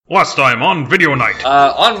Last time on Video Night.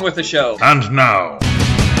 On with the show. And now.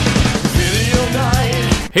 Video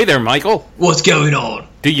Night. Hey there, Michael. What's going on?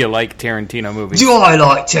 Do you like Tarantino movies? Do I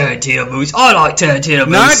like Tarantino movies? I like Tarantino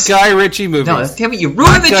movies. Not Guy Ritchie movies. No, damn it, you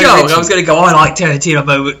ruined the joke. I was going to go, I like Tarantino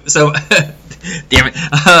movies. So, damn it.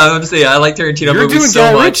 I'm just saying, I like Tarantino You're movies doing so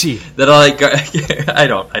Guy much Ritchie. that I like.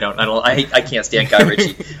 I can't stand Guy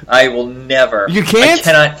Ritchie. I will never. You can't? I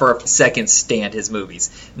cannot for a second stand his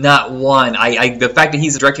movies. Not one. The fact that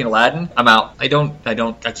he's directing Aladdin, I'm out. I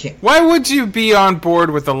can't. Why would you be on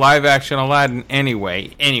board with the live-action Aladdin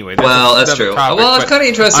anyway? Well, that's true. Topic, well, I was kind of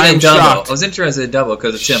interested in Dumbo. Shocked. I was interested in Dumbo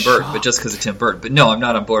because of Tim Burton, but just because of Tim Burton. But no, I'm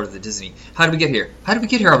not on board with the Disney. How did we get here?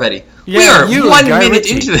 already? Yeah, we are 1 Guy minute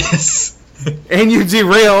Ritchie. into this. And you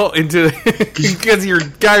derail into because you're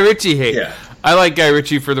Guy Ritchie hate. Yeah. I like Guy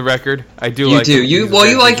Ritchie for the record. I do. You like do. him. You He's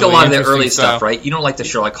like a really lot of the interesting early style. stuff, right? You don't like the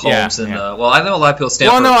Sherlock Holmes Yeah, and yeah. well, I know a lot of people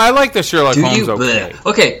stand. Well, no, I like the Sherlock Do Holmes. you? Okay.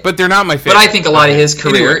 Okay, But they're not my favorite. but I think a lot of his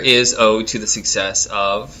career Anyway. is owed to the success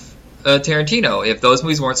of Tarantino. If those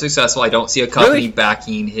movies weren't successful, I don't see a company Really?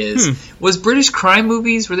 backing his. Was British crime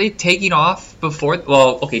movies, were they taking off before?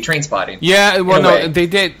 Well, okay, Trainspotting. Yeah, well, In a way. no, they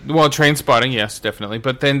did. Well, Train Spotting, yes, definitely.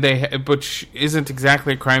 But then which isn't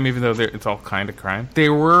exactly a crime, even though it's all kind of crime. They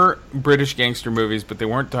were British gangster movies, but they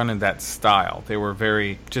weren't done in that style. They were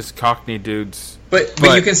very just Cockney dudes. But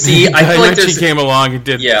you can see, I feel like Ritchie there's. came along and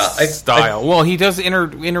did Yeah, style. Well, he does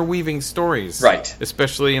interweaving stories, Right.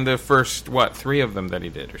 Especially in the first 3 of them that he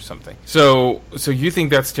did or something. So you think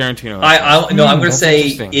that's Tarantino? I'm going to that's say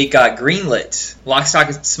interesting. it got greenlit. Lock, Stock,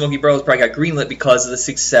 and Smoky Bros probably got greenlit because of the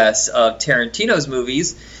success of Tarantino's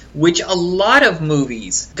movies, which a lot of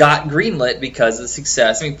movies got greenlit because of the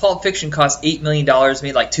success. I mean, Pulp Fiction cost $8 million,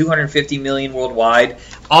 made like $250 million worldwide.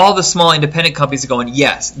 All the small independent companies are going,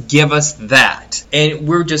 yes, give us that. And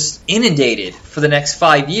we're just inundated for the next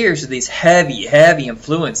 5 years with these heavy, heavy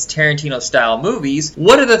influenced Tarantino-style movies.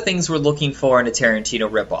 What are the things we're looking for in a Tarantino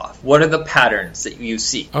ripoff? What are the patterns that you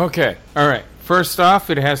see? Okay, all right. First off,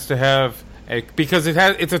 it has to have because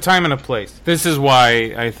it's a time and a place. This is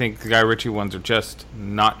why I think the Guy Ritchie ones are just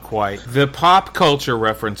not quite. The pop culture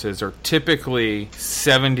references are typically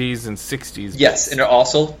 70s and 60s. Yes, and it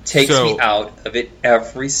also takes So- me out of it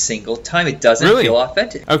every single time. It doesn't Really? feel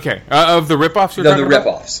authentic. Okay, of the ripoffs you're No, talking the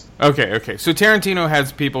about? ripoffs. Okay. So Tarantino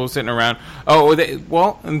has people sitting around.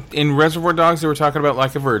 In Reservoir Dogs, they were talking about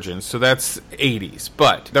Like a Virgin, so that's 80s.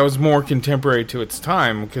 But that was more contemporary to its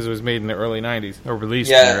time because it was made in the early 90s, or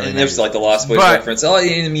released in the Yeah, early and there's 90s. like the Lost Boys But- reference. Oh,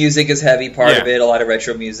 and the music is heavy part of Yeah. it, a lot of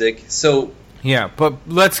retro music. So, Yeah, but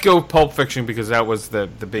let's go Pulp Fiction because that was the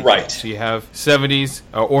big Right. hit. So you have 70s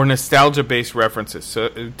or nostalgia-based references, so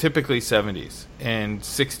typically 70s and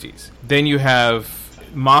 60s. Then you have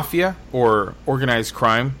mafia or organized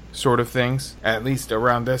crime sort of things, at least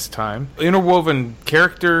around this time. Interwoven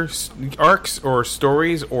character arcs or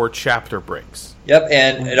stories or chapter breaks. yep,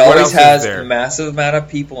 and it What always else is has there? a massive amount of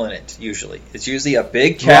people in it, usually. It's usually a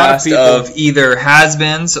big A lot of cast people. of either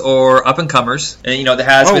has-beens or up-and-comers. And, the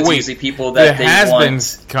has-beens are usually people that the they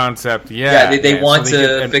has-beens want... concept, Yeah, they want so to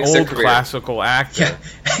get an fix their old career. classical actor. Yeah,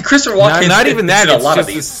 Christopher Walken Not even that, in a it's lot of just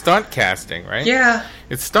the these. stunt casting, right? Yeah.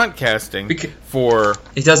 It's stunt casting Beca- for...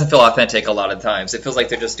 It doesn't feel authentic a lot of times. It feels like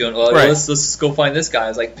they're just doing, Right. let's go find this guy.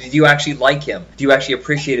 It's like, do you actually like him? Do you actually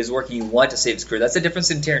appreciate his work and you want to save his career? That's the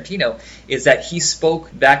difference in Tarantino, is that he spoke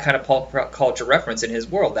that kind of pulp culture reference in his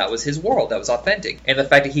world. That was his world. That was authentic. And the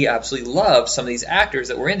fact that he absolutely loved some of these actors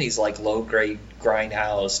that were in these like low-grade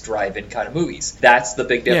grindhouse drive-in kind of movies. That's the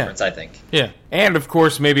big difference, I think. Yeah. And, of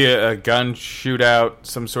course, maybe a gun shootout,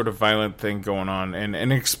 some sort of violent thing going on,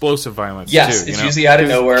 and explosive violence, Yes, too. it's usually out of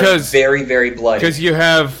nowhere, Because very, very bloody. Because you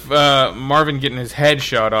have Marvin getting his head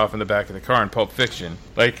shot off in the back of the car in Pulp Fiction.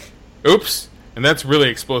 Like, oops. And that's really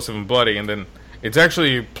explosive and bloody. And then it's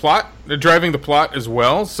actually driving the plot as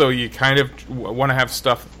well. So you kind of want to have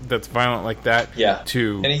stuff that's violent like that. Yeah.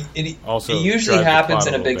 To also it usually drive the happens plot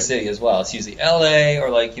in a little big bit. city as well. It's usually L.A. or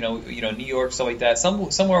like New York, stuff like that.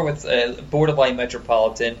 Somewhere with borderline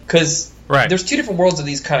metropolitan. Because Right. there's two different worlds of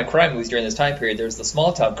these kind of crime movies during this time period. There's the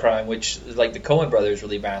small town crime, which like the Coen brothers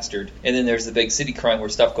really mastered, and then there's the big city crime where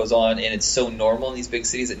stuff goes on and it's so normal in these big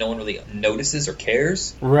cities that no one really notices or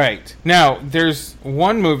cares. Right. Now, there's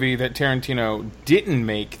one movie that Tarantino didn't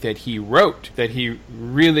make that he wrote that he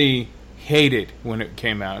really hated when it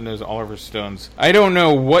came out, and it was Oliver Stone's. I don't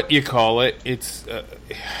know what you call it. It's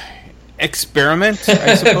experiment,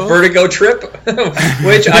 I suppose. Vertigo Trip,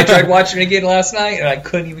 which I tried watching again last night and I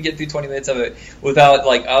couldn't even get through 20 minutes of it without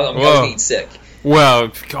like I was getting sick.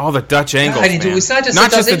 Well, all the Dutch angles, man. It's not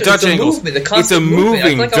just the Dutch angles. Movement, the it's a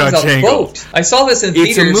moving movement. I Dutch angle. I saw this in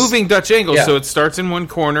theaters. It's a moving Dutch angle, Yeah. so it starts in one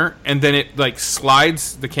corner, and then it like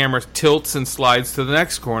slides. The camera tilts and slides to the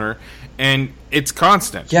next corner, and it's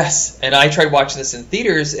constant. Yes, and I tried watching this in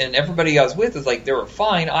theaters, and everybody I was with was like, they were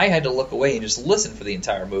fine. I had to look away and just listen for the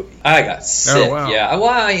entire movie. I got sick. Oh, wow. Yeah, well,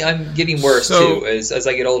 I'm getting worse too. As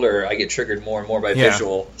I get older, I get triggered more and more by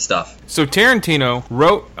visual stuff. So Tarantino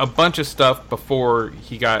wrote a bunch of stuff before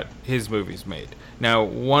he got his movies made. Now,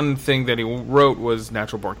 one thing that he wrote was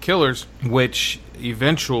Natural Born Killers, which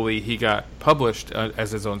eventually he got published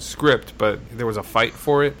as his own script, but there was a fight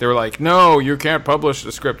for it. They were like, no, you can't publish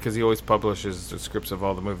the script, because he always publishes the scripts of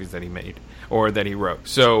all the movies that he made, or that he wrote.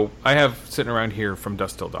 So I have sitting around here From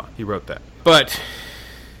Dusk Till Dawn. He wrote that. But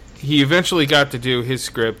he eventually got to do his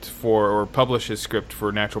script or publish his script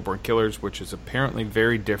for Natural Born Killers, which is apparently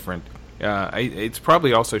very different. It's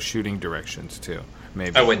probably also shooting directions, too.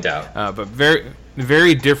 Maybe. I wouldn't doubt. But very,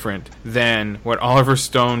 very different than what Oliver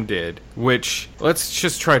Stone did, which, let's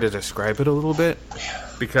just try to describe it a little bit,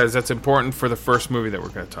 because that's important for the first movie that we're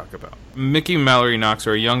going to talk about. Mickey and Mallory Knox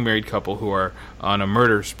are a young married couple who are on a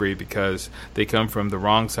murder spree because they come from the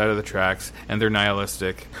wrong side of the tracks, and they're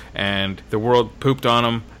nihilistic, and the world pooped on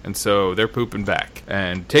them, and so they're pooping back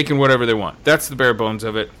and taking whatever they want. That's the bare bones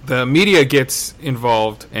of it. The media gets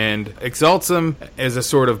involved and exalts them as a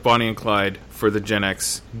sort of Bonnie and Clyde for the Gen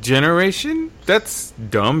X generation. That's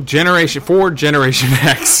dumb. Generation X. Or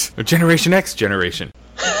Generation X generation.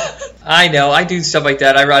 I know. I do stuff like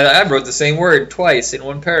that. I wrote the same word twice in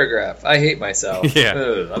one paragraph. I hate myself. Yeah.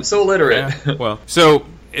 Ugh, I'm so illiterate. Yeah. Well, so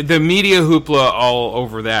the media hoopla all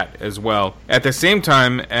over that as well. At the same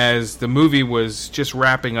time as the movie was just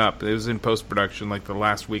wrapping up, it was in post-production, like the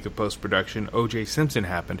last week of post-production, O.J. Simpson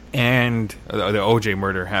happened. And the O.J.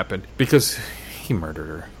 murder happened. Because he murdered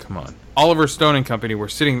her. Come on. Oliver Stone and company were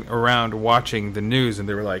sitting around watching the news, and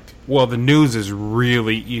they were like, well, the news is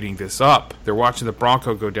really eating this up. They're watching the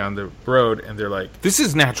Bronco go down the road, and they're like, this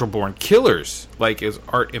is Natural Born Killers. Like, is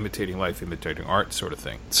art imitating life, imitating art sort of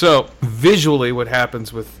thing. So, visually, what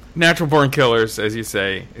happens with Natural Born Killers, as you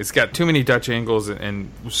say, it's got too many Dutch angles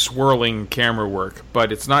and swirling camera work,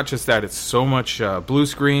 but it's not just that. It's so much blue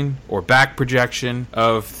screen or back projection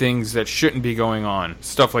of things that shouldn't be going on.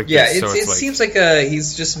 Stuff like yeah, this. Yeah, it seems like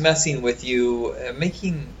he's just messing with you,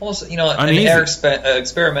 making almost, an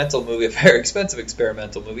experimental movie, a very expensive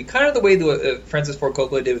experimental movie, kind of the way that Francis Ford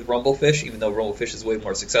Coppola did with Rumblefish, even though Rumblefish is way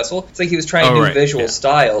more successful. It's like he was trying new visual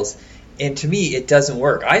styles. And to me, it doesn't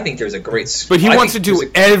work. I think there's a great... But he wants to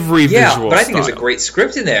do every visual but I think style. there's a great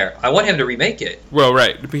script in there. I want him to remake it. Well,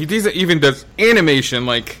 right. But he even does animation,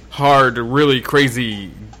 like hard, really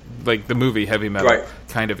crazy, like the movie Heavy Metal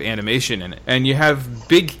kind of animation in it. And you have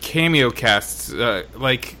big cameo casts,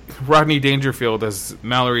 like Rodney Dangerfield as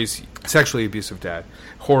Mallory's sexually abusive dad.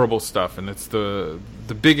 Horrible stuff, and it's the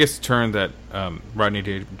biggest turn that Rodney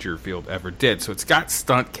Dangerfield ever did. So it's got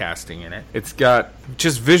stunt casting in it. It's got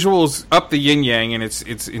just visuals up the yin-yang, and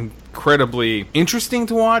it's incredibly interesting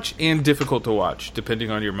to watch and difficult to watch,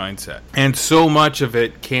 depending on your mindset. And so much of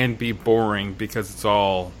it can be boring because it's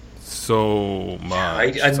all so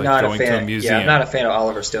much. I'm not a fan. Yeah, I'm not a fan of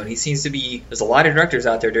Oliver Stone. He seems to be. There's a lot of directors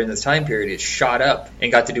out there during this time period. It shot up and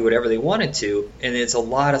got to do whatever they wanted to, and it's a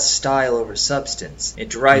lot of style over substance. It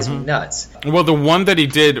drives me nuts. Well, the one that he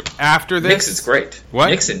did after this, Nixon's great. What?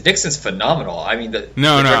 Nixon's phenomenal. I mean,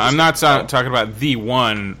 no, I'm not talking about the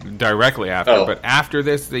one directly after, but after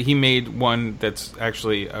this, he made one that's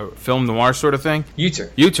actually a film noir sort of thing.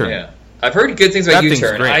 U-Turn. Yeah. I've heard good things about that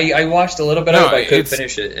U-Turn. I watched a little bit of it, but I couldn't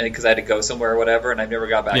finish it because I had to go somewhere or whatever, and I never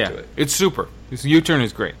got back to it. It's super. U-Turn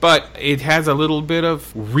is great. But it has a little bit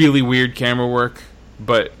of really weird camera work,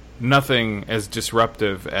 but nothing as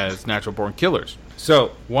disruptive as Natural Born Killers.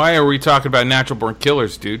 So, why are we talking about Natural Born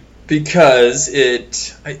Killers, dude? Because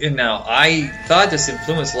I thought this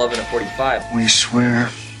influenced Love in a 45. We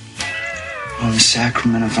swear on the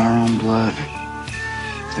sacrament of our own blood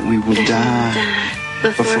that we will die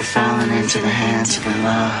before falling into the hands of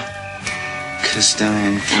Allah. 'Cause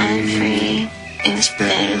dying free is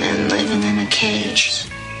better than living in a cage.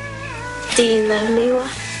 Do you love me, Wa?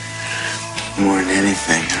 More than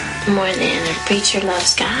anything. More than a preacher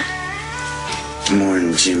loves God? More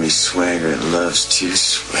than Jimmy Swaggart loves to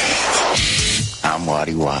swag. I'm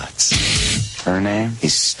Waddy Watts. Her name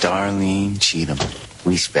is Starlene Cheatham.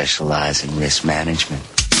 We specialize in risk management.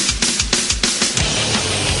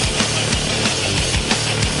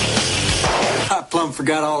 I plumb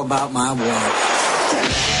forgot all about my wife.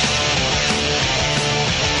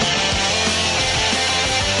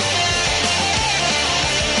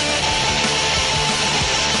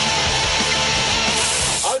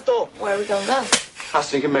 gonna go? I was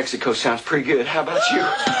thinking Mexico sounds pretty good. How about you?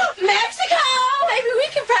 Mexico! Maybe we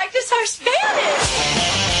can practice our Spanish.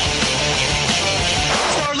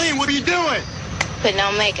 Darlene, what are you doing? Putting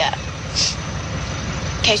on makeup.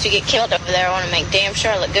 In case we get killed over there, I want to make damn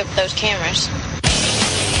sure I look good for those cameras.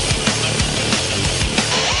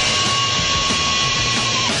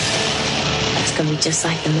 It's gonna be just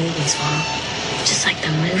like the movies, Mom. Just like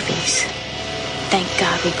the movies. Thank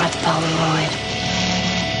God we brought the Polaroid.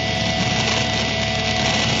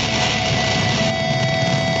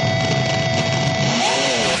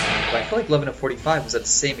 I feel like 11 to 45 was at the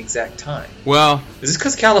same exact time. Well, Is this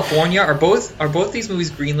because California? Are both these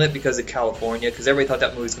movies greenlit because of California? Because everybody thought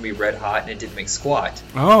that movie was going to be red hot and it didn't make squat.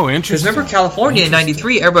 oh, Because interesting. remember California in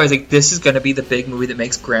 '93, everybody was like, "This is going to be the big movie that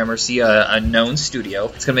makes Gramercy a known studio.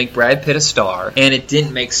 It's going to make Brad Pitt a star," and it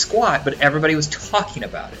didn't make squat, but everybody was talking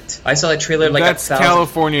about it. I saw that trailer like That's 1,000.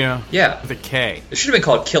 California Yeah, with a K. it should have been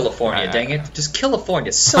called California. Dang it, just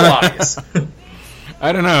California. So obvious.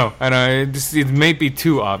 I don't know. It may be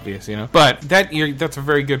too obvious, you know. But that's a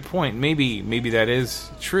very good point. Maybe that is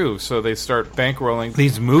true. So they start bankrolling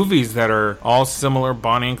these movies that are all similar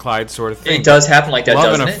Bonnie and Clyde sort of thing. It does happen like that,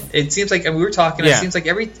 Loving doesn't it? It seems like, and we were talking. Yeah. It seems like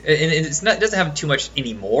it doesn't happen too much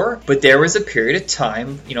anymore. But there was a period of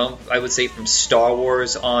time, I would say from Star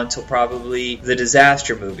Wars on till probably the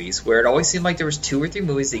disaster movies, where it always seemed like there was 2 or 3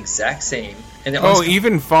 movies the exact same. And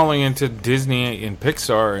even falling into Disney and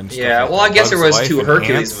Pixar and stuff. yeah, like well, I that. guess there Bugs was Life 2 and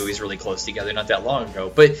Hercules Ants. movies really close together not that long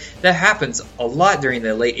ago. But that happens a lot during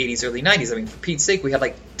the late 80s, early 90s. I mean, for Pete's sake, we had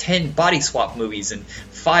like 10 body swap movies and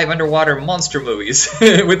 5 underwater monster movies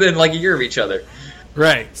within like a year of each other.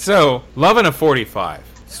 Right. So, 11 of 45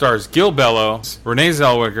 stars Gil Bellows, Renee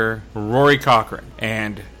Zellweger, Rory Cochrane,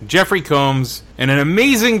 and Jeffrey Combs in an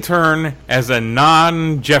amazing turn as a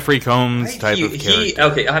non-Jeffrey Combs type of character.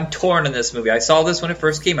 Okay, I'm torn on this movie. I saw this when it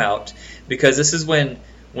first came out because this is when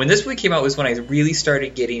this movie came out was when I really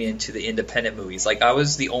started getting into the independent movies. Like, I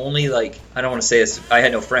was the only, I don't want to say this, I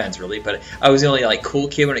had no friends really, but I was the only cool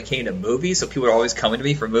kid when it came to movies, so people were always coming to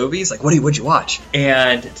me for movies, like, what'd you watch?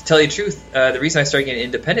 And to tell you the truth, the reason I started getting an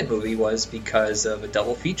independent movie was because of a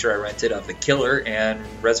double feature I rented of The Killer and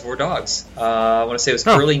Reservoir Dogs. I want to say it was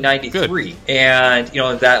early 93. Good. And,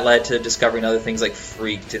 that led to discovering other things like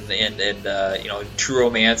Freaked and True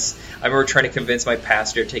Romance. I remember trying to convince my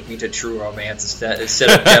pastor to take me to True Romance instead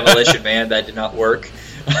of Demolition Man. That did not work.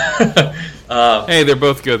 Hey, they're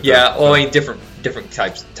both good. Yeah, though, well, different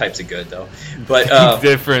types of good though. But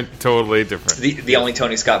totally different. The only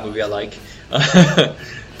Tony Scott movie I like.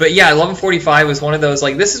 But yeah, 11:45 was one of those,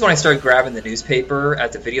 this is when I started grabbing the newspaper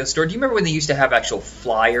at the video store. Do you remember when they used to have actual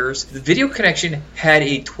flyers? The Video Connection had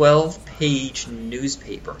a 12-page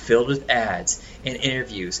newspaper filled with ads and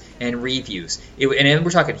interviews and reviews. And we're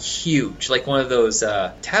talking huge, like one of those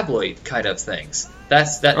tabloid kind of things. That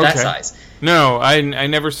size. No, I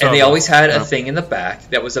never saw. And they that. always had a No. thing in the back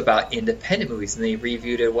that was about independent movies, and they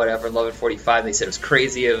reviewed it, whatever, 11:45. They said it was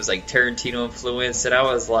crazy. It was like Tarantino influenced, and I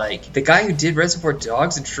was like, the guy who did Reservoir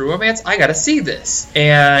Dogs and True Romance, I gotta see this.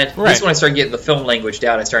 And this is when I started getting the film language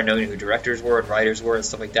down. I started knowing who directors were and writers were and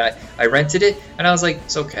stuff like that. I rented it, and I was like,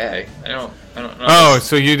 it's okay. I don't know. Oh,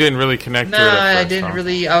 so you didn't really connect to it Nah, at first, I didn't huh?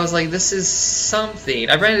 really. I was like, this is something.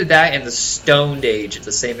 I rented that and The Stoned Age at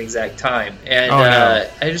the same exact time. And no.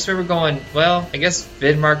 I just remember going, well, I guess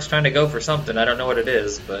Vidmark's trying to go for something. I don't know what it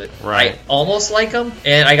is, but Right. I almost like him.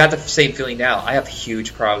 And I got the same feeling now. I have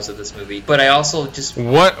huge problems with this movie. But I also just...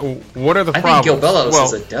 What are the I problems? think Gil Bellows Well,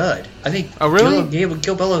 is a dud. I think Oh, really?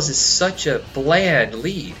 Gil Bellows is such a bland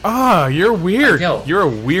lead. you're weird. I know. You're a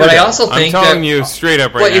weird. But I also think I'm telling that- you straight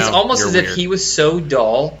up right But now. it's almost you're as weird. if he was so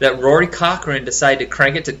dull that Rory Cochrane decided to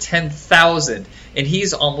crank it to 10,000, and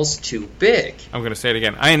he's almost too big. I'm going to say it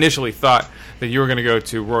again. I initially thought that you were going to go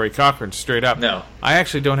to Rory Cochrane straight up. No. I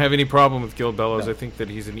actually don't have any problem with Gil Bellows. No. I think that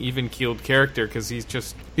he's an even-keeled character because he's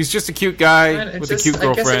just a cute guy Man, with a cute I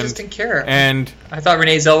guess girlfriend. I just didn't care. And I thought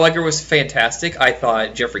Renee Zellweger was fantastic. I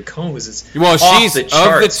thought Jeffrey Combs is well, off she's the of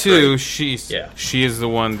charts the two. great. She is the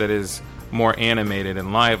one that is more animated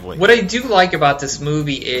and lively. What I do like about this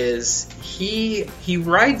movie is he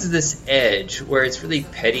rides this edge where it's really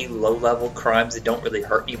petty, low-level crimes that don't really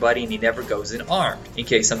hurt anybody, and he never goes in armed. In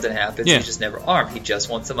case something happens, Yeah. he's just never armed. He just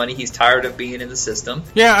wants the money. He's tired of being in the system.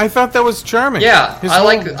 Yeah, I thought that was charming. Yeah, His I whole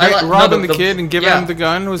like robbing no, the kid and giving him the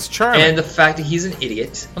gun was charming. And the fact that he's an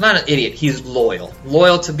idiot. Well, not an idiot. He's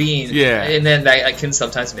loyal to being. Yeah. And then that can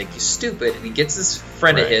sometimes make you stupid. And he gets this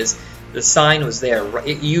friend of Right. his The sign was there.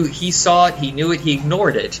 He saw it, he knew it, he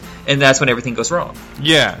ignored it, and that's when everything goes wrong.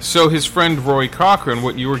 Yeah, so his friend Roy Cochran,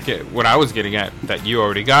 what I was getting at, that you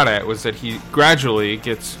already got at, was that he gradually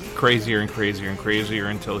gets crazier and crazier and crazier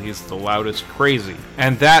until he's the loudest crazy.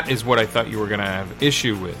 And that is what I thought you were going to have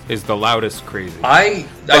issue with, is the loudest crazy. I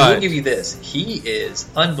will give you this. He is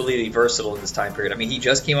unbelievably versatile in this time period. I mean, he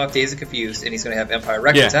just came off Days of Confused, and he's going to have Empire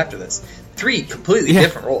Records after this. 3 completely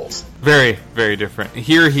different roles. Very, very different.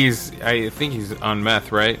 Here I think he's on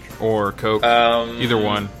meth, right? Or coke. Either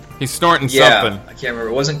one. He's snorting something. I can't remember.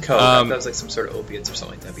 It wasn't coke. I thought it was like some sort of opiates or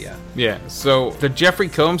something like that, but yeah. Yeah, so the Jeffrey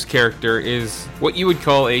Combs character is what you would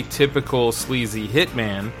call a typical sleazy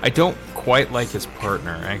hitman. I don't quite like his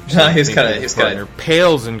partner, actually. His partner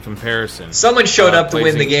pales in comparison. Someone showed up to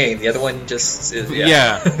win the game. The other one just...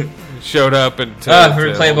 showed up and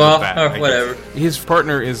we're playing ball. Whatever. His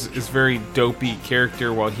partner is very dopey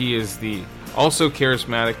character, while he is the also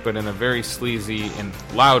charismatic, but in a very sleazy and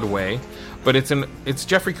loud way. But it's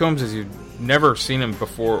Jeffrey Combs as you've never seen him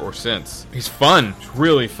before or since. He's fun,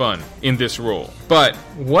 really fun in this role. But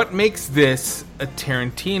what makes this a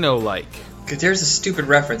Tarantino-like? Because there's a stupid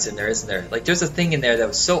reference in there, isn't there? Like, there's a thing in there that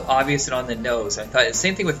was so obvious and on the nose. I thought,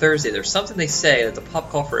 same thing with Thursday. There's something they say that's a pop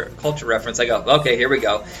culture reference. I go, okay, here we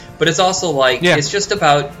go. But it's also like, it's just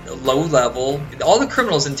about low level. All the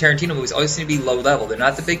criminals in Tarantino movies always seem to be low level. They're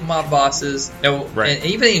not the big mob bosses. No, right. And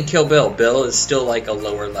even in Kill Bill, Bill is still like a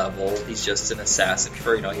lower level. He's just an assassin.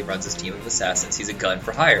 He runs his team of assassins. He's a gun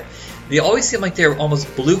for hire. They always seem like they're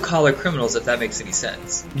almost blue collar criminals, if that makes any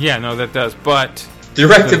sense. Yeah, no, that does. But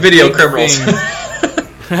direct-to-video criminals.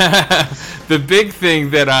 The big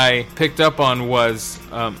thing that I picked up on was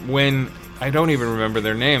when, I don't even remember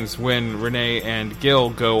their names, when Renee and Gil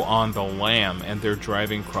go on the Lam and they're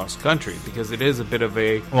driving cross-country, because it is a bit of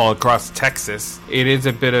across Texas, it is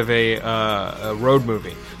a bit of a road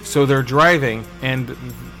movie. So they're driving, and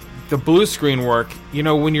the blue screen work,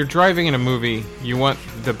 when you're driving in a movie, you want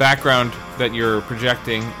the background that you're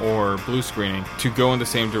projecting or blue screening to go in the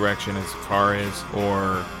same direction as the car is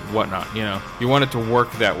or whatnot. You want it to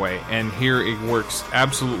work that way. And here it works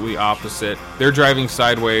absolutely opposite. They're driving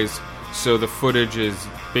sideways, so the footage is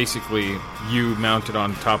basically you mounted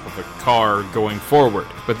on top of a car going forward.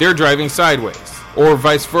 But they're driving sideways. Or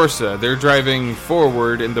vice versa. They're driving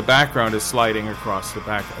forward and the background is sliding across the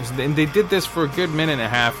background. And they did this for a good minute and a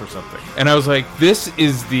half or something. And I was like, this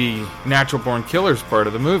is the Natural Born Killers part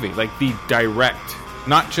of the movie. Like the direct.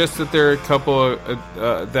 Not just that there are a couple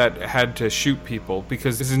that had to shoot people.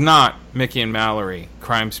 Because this is not Mickey and Mallory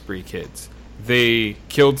crime spree kids. They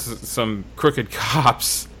killed some crooked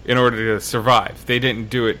cops in order to survive. They didn't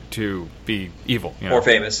do it to be evil. Or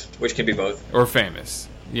famous, which can be both. Or famous.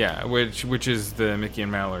 Yeah, which is the Mickey and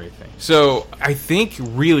Mallory thing. So I think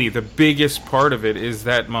really the biggest part of it is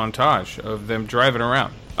that montage of them driving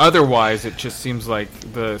around. Otherwise, it just seems like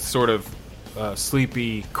the sort of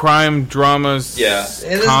sleepy crime dramas. Yeah,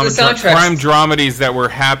 and the soundtrack. Crime dramedies that were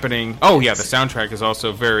happening. Oh yeah, the soundtrack is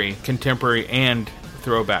also very contemporary and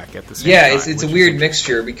throwback at the same time. Yeah, it's a weird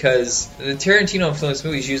mixture because the Tarantino influenced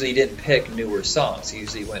movies usually didn't pick newer songs. He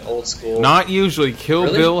usually went old school. Not usually.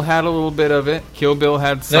 Kill Bill had a little bit of it. Kill Bill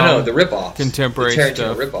had some. No, the rip-offs. Contemporary the Tarantino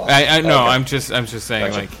stuff. Rip-offs. I know. Okay. I'm just saying,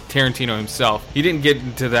 gotcha. Like Tarantino himself, he didn't get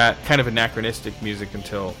into that kind of anachronistic music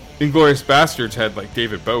until Inglourious Basterds had like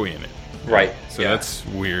David Bowie in it. Right. So that's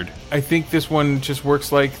weird. I think this one just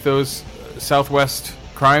works like those Southwest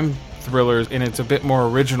crime thrillers, and it's a bit more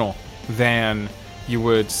original than you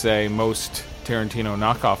would say most Tarantino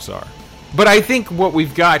knockoffs are. But I think what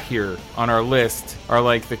we've got here on our list are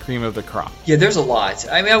like the cream of the crop. Yeah, there's a lot.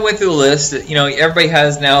 I mean, I went through the list. Everybody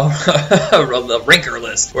has now a ranker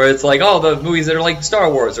list where it's like, the movies that are like Star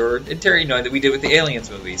Wars or that we did with the Aliens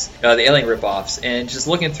movies, the Alien ripoffs, and just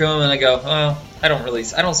looking through them, and I go, I don't really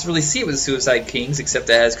see it with Suicide Kings, except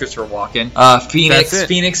it has Christopher Walken.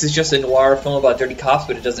 Phoenix is just a noir film about dirty cops,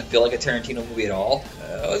 but it doesn't feel like a Tarantino movie at all.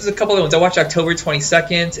 There's a couple of ones. I watched October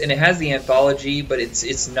 22nd, and it has the anthology, but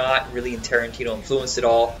it's not really Tarantino influenced at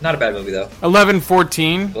all. Not a bad movie though.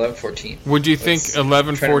 11-14. Would you think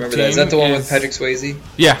 11-14? Is that the one with Patrick Swayze?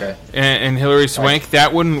 Yeah, okay. and Hilary Swank. Right.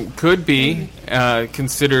 That one could be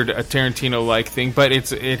considered a Tarantino-like thing, but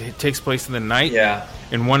it takes place in the night. Yeah.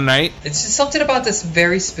 In one night. It's just something about this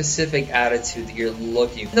very specific attitude that you're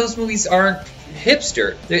looking. Those movies aren't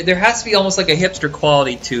hipster. There has to be almost like a hipster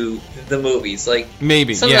quality to the movies. Like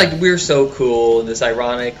maybe something like we're so cool and this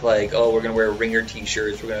ironic like, we're gonna wear Ringer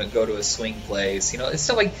t-shirts, we're gonna go to a swing place. It's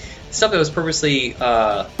stuff like stuff that was purposely.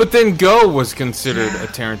 But then Go was considered a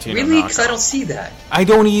Tarantino. Really? Because knockoff. I don't see that. I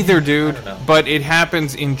don't either, dude. I don't know. But it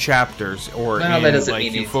happens in chapters, or Well, that doesn't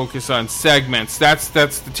mean you it. focus on segments. That's the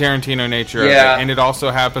Tarantino nature Yeah. of it, and it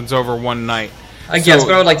also happens over one night. I guess,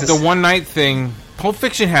 but I would like to. The one night thing. Pulp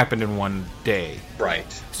Fiction happened in one day, Right.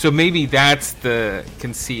 so maybe that's the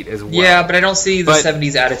conceit as well. Yeah, but I don't see the But-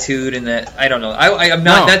 70s attitude and that. I don't know. I'm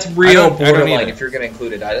not. No, that's I real don't borderline. either. If you're going to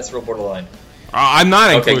include it, that's real borderline. I'm not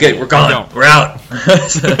Okay, including good. We're it. I gone. don't. We're out.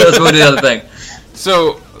 Let's move to the other thing.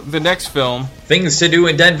 So the next film, Things to do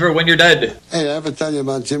in Denver when you're dead. Hey, did I ever tell you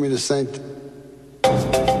about Jimmy the Saint?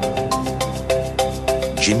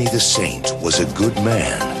 Jimmy the Saint was a good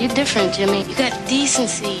man You're different, Jimmy. You got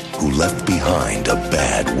decency. who left behind a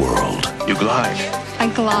bad world. You glide. I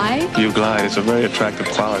glide? You glide. It's a very attractive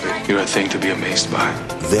quality. You're a thing to be amazed by.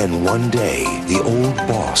 Then one day, the old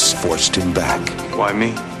boss forced him back. Why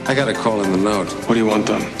me? I got a call in the note. What do you want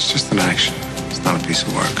done? It's just an action. It's not a piece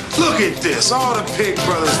of work. Look at this. All the Pig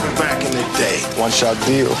brothers from back in the day. One-shot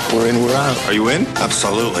deal. We're in, we're out. Are you in?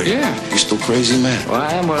 Absolutely. Yeah. You still crazy, man? Well,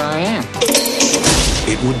 I am what I am.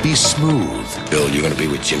 It would be smooth. Bill, you're gonna be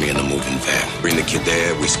with Jimmy in the moving van. Bring the kid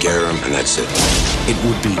there, we scare him, and that's it. It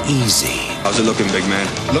would be easy. How's it looking, big man?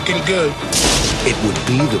 Looking good. It would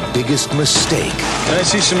be the biggest mistake Can I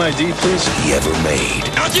see some ID, please? he ever made.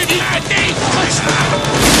 I'll give you ID!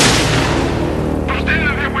 I'm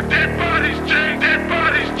standing here with dead bodies, Jane, dead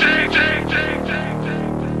bodies, Jane.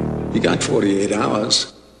 You got 48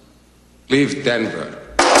 hours. Leave Denver.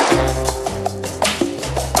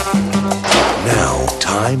 Now,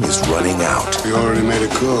 time is running out. We already made a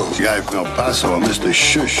call. The guy from El Paso, Mr.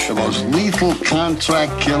 Shush, the most lethal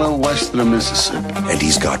contract killer west of the Mississippi. And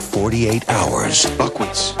he's got 48 hours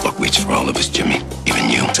Buckwheats. Buckwheats for all of us, Jimmy. Even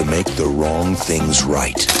you. to make the wrong things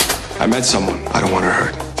right. I met someone. I don't want her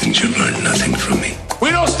hurt. Didn't you learn nothing from me?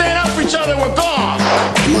 We don't stand up for each other, we're gone.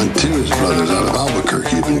 Monteros brothers out of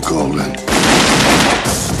Albuquerque have been called in.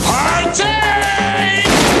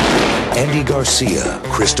 Andy Garcia,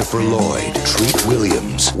 Christopher Lloyd, Treat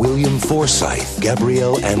Williams, William Forsythe,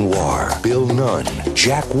 Gabrielle Anwar, Bill Nunn,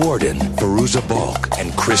 Jack Warden, Fairuza Balk,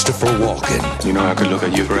 and Christopher Walken. You know, I could look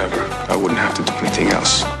at you forever. I wouldn't have to do anything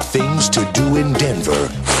else. Things to do in Denver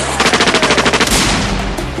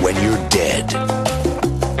when you're dead.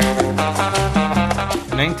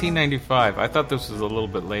 1995. I thought this was a little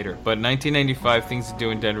bit later, but 1995, Things to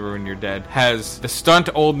Do in Denver When You're Dead has the stunt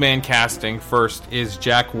old man casting. First is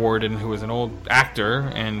Jack Warden, who was an old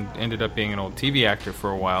actor and ended up being an old TV actor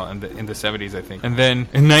for a while in the 70s, I think. And then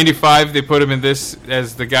in 95, they put him in this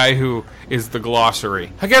as the guy who is the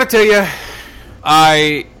glossary. I gotta tell you,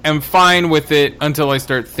 I am fine with it until I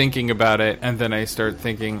start thinking about it, and then I start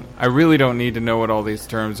thinking, I really don't need to know what all these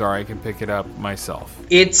terms are. I can pick it up myself.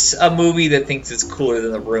 It's a movie that thinks it's cooler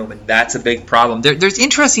than The Room, and that's a big problem. There's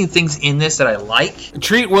interesting things in this that I like.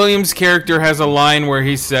 Treat Williams' character has a line where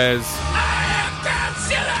he says,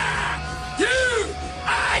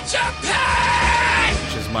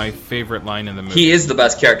 which is my favorite line in the movie. He is the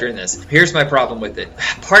best character in this. Here's my problem with it.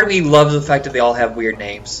 Part of me loves the fact that they all have weird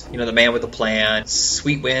names. You know, the man with the plan,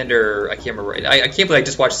 Sweet Wind, or I can't remember. I can't believe I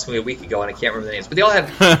just watched this movie a week ago and I can't remember the names. But they all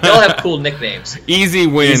have cool nicknames. Easy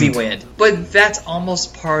Wind. Easy Wind. But that's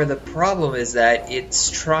almost part of the problem, is that it's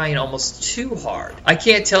trying almost too hard. I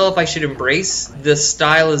can't tell if I should embrace the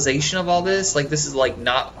stylization of all this, like this is like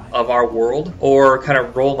not of our world, or kind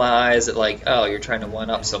of roll my eyes at like, oh, you're trying to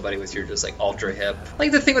one-up somebody with your just like ultra hip.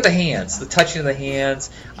 Like the thing with the hands, the touching of the hands.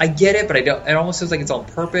 I get it, but I don't. It almost feels like it's on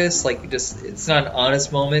purpose. Like it's not an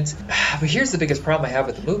honest moment. But here's the biggest problem I have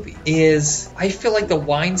with the movie is I feel like the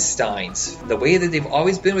Weinsteins, the way that they've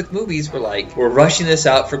always been with movies, were like, we're rushing this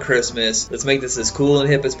out for Christmas. Let's make this as cool and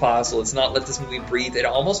hip as possible. Let's not let this movie breathe. It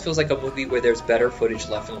almost feels like a movie where there's better footage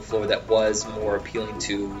left on the floor that was more appealing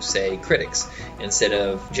to, say, critics instead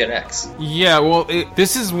of Gen X. Yeah, well,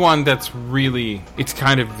 this is one that's really, it's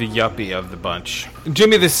kind of the yuppie of the bunch.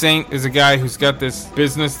 Jimmy the Saint is a guy who's got this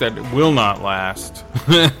business that will not last.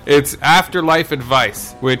 It's Afterlife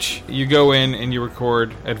Advice, which you go in and you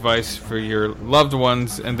record advice for your loved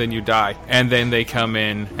ones, and then you die. And then they come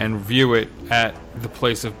in and view it at the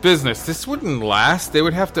place of business. This wouldn't last. They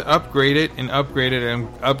would have to upgrade it and upgrade it and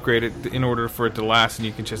upgrade it in order for it to last, and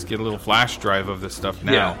you can just get a little flash drive of this stuff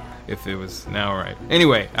now. Yeah. if it was now right.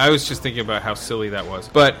 Anyway, I was just thinking about how silly that was.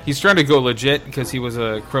 But he's trying to go legit because he was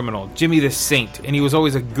a criminal. Jimmy the Saint. And he was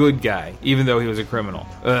always a good guy, even though he was a criminal.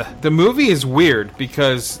 The movie is weird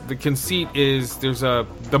because the conceit is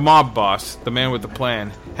the mob boss, the man with the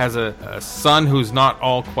plan, has a son who's not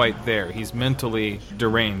all quite there. He's mentally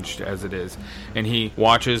deranged, as it is. And he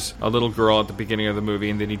watches a little girl at the beginning of the movie,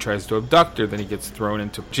 and then he tries to abduct her. Then he gets thrown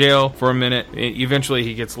into jail for a minute. Eventually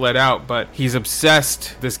he gets let out, but he's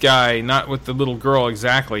obsessed, this guy, not with the little girl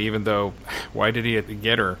exactly, even though, why did he have to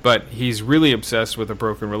get her? But he's really obsessed with a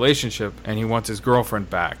broken relationship, and he wants his girlfriend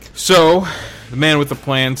back. So, the man with the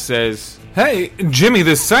plan says, "Hey, Jimmy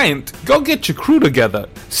the Saint, go get your crew together,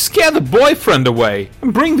 scare the boyfriend away,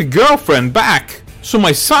 and bring the girlfriend back, so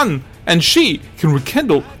my son and she can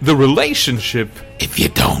rekindle the relationship. If you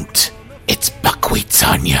don't, it's buckwheats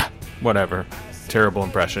on ya." Whatever. Terrible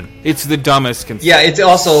impression. It's the dumbest conceit. Yeah, it's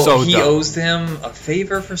also, so he dumb. owes them a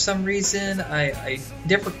favor for some reason. I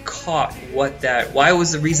never caught why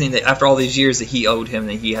was the reasoning that after all these years that he owed him,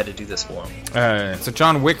 that he had to do this for him. It's a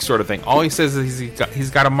John Wick sort of thing. All he says is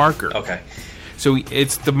he's got a marker. Okay. So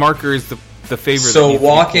it's the marker is the favor. So that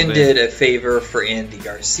Walken did a favor for Andy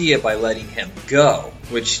Garcia by letting him go,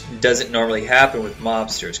 which doesn't normally happen with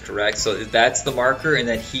mobsters, correct? So that's the marker, and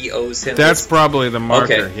that he owes him. That's probably the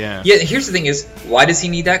marker. Okay. Yeah. Yeah. Here's the thing: is why does he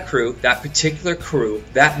need that crew, that particular crew,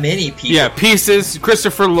 that many people? Yeah, Pieces.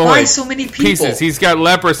 Christopher Lloyd. Why so many people? Pieces. He's got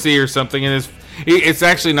leprosy or something in his. It's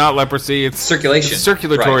actually not leprosy. It's circulation,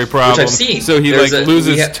 circulatory right. problem. Which I've seen. So he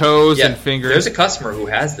loses toes and fingers. There's a customer who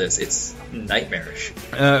has this. It's nightmarish.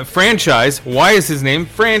 Franchise. Why is his name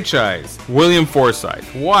Franchise? William Forsythe.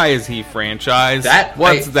 Why is he Franchise?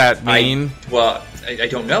 What's that mean? I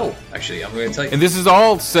don't know, actually. I'm going to tell you. And this is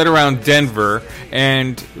all set around Denver,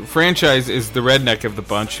 and Franchise is the redneck of the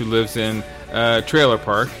bunch who lives in a trailer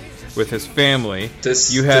park with his family. Does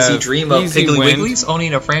he dream of Piggly Wigglies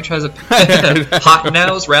owning a franchise of Hot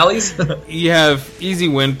Nows rallies? You have Easy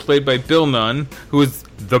Wind, played by Bill Nunn, who is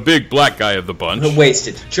the big black guy of the bunch.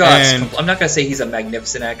 Wasted. I'm not going to say he's a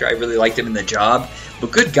magnificent actor. I really liked him in The Job,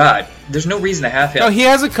 but good God, there's no reason to have him. No, he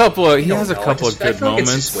has a couple of good moments. Like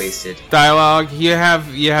it's just wasted. Dialogue. You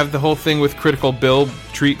have the whole thing with Critical Bill,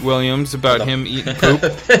 Treat Williams, about him eating poop.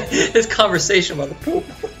 His conversation about the poop.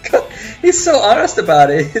 He's so honest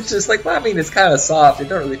about it. It's just like, well, I mean, it's kind of soft. It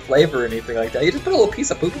don't really flavor or anything like that. You just put a little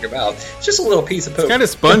piece of poop in your mouth. It's just a little piece of poop. It's kind of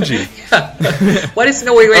spongy. Yeah. Why does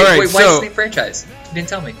wait? Why is it a franchise? You didn't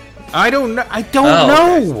tell me. I don't know.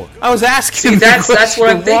 Okay. I was asking. See, that's what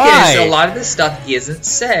I'm thinking. Is a lot of this stuff isn't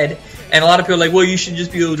said, and a lot of people are like, "Well, you should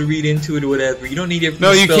just be able to read into it or whatever. You don't need everything."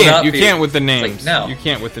 No, you spelled can't. out You for can't with the names. Like, no, you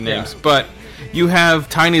can't with the names. Yeah. But you have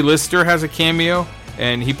Tiny Lister has a cameo.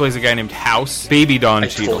 And he plays a guy named House, Baby Don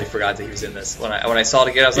Cheadle. I totally forgot that he was in this. When I saw it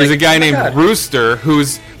again, I was There's like, a guy named God. Rooster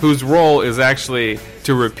whose role is actually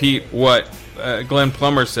to repeat what Glenn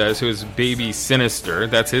Plummer says, who is Baby Sinister.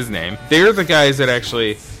 That's his name. They're the guys that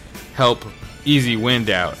actually help Easy Wind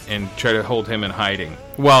out and try to hold him in hiding.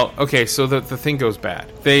 Well, okay, so the thing goes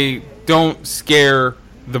bad. They don't scare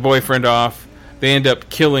the boyfriend off. They end up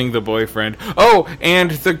killing the boyfriend. Oh, and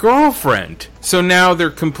the girlfriend. So now they're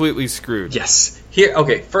completely screwed. Yes. Here,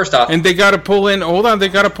 okay, first off... And they gotta pull in... Hold on, they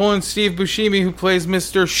gotta pull in Steve Buscemi, who plays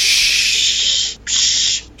Mr. Shh.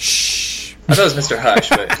 I thought it was Mr. Hush,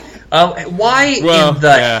 but... why in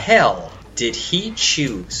the hell did he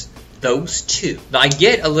choose those two? Now, I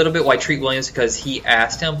get a little bit why Treat Williams, because he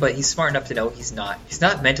asked him, but he's smart enough to know he's not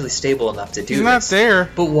mentally stable enough to do this. He's not there.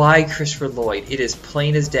 But why Christopher Lloyd? It is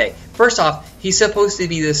plain as day. First off, he's supposed to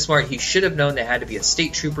be this smart. He should have known there had to be a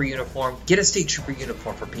state trooper uniform. Get a state trooper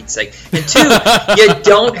uniform, for Pete's sake. And two, you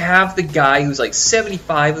don't have the guy who's like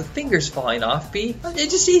 75 with fingers falling off, B. It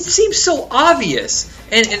seems so obvious.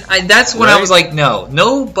 And that's when I was like, no,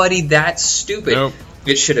 nobody that stupid. Nope.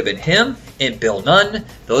 It should have been him and Bill Nunn.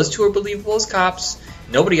 Those two are believable as cops.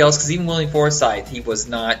 Nobody else, because even William Forsythe, he was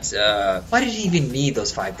not... why did he even need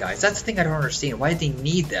those five guys? That's the thing I don't understand. Why did they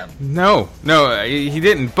need them? No, he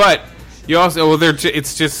didn't. But you also... Well,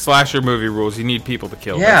 it's just slasher movie rules. You need people to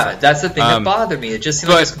kill. Yeah, that's the thing that bothered me. It just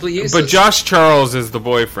seemed like it's completely useless. But Josh Charles is the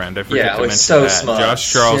boyfriend. I forget to mention so that. Smug.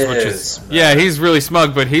 Josh Charles, which is... Smug. Yeah, he's really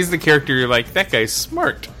smug, but he's the character you're like, that guy's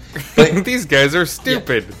smart. But these guys are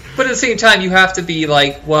stupid. Yeah. But at the same time, you have to be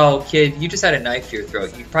like, well, kid, you just had a knife to your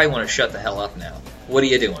throat. You probably want to shut the hell up now. What are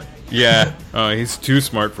you doing? Yeah. He's too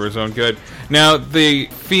smart for his own good. Now, the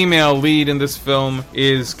female lead in this film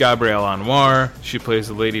is Gabrielle Anwar. She plays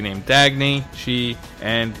a lady named Dagny. She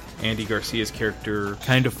and Andy Garcia's character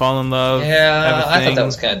kind of fall in love. Yeah, I thought that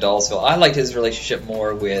was kind of dull. So I liked his relationship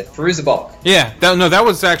more with Fairuza Balk. Yeah, that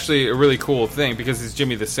was actually a really cool thing because he's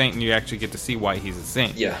Jimmy the Saint, and you actually get to see why he's a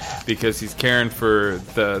saint. Yeah, because he's caring for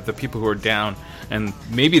the people who are down, and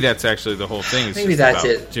maybe that's actually the whole thing. Maybe that's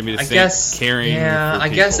it. Jimmy the Saint caring. Yeah, for I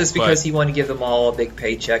people, guess it's because he wanted to give them all a big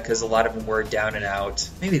paycheck because a lot of them were down and out.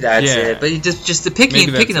 Maybe that's it. But just the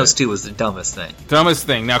picking those two was the dumbest thing. Dumbest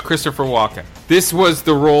thing. Now, Christopher Walken. This was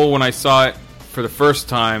the role when I saw it for the first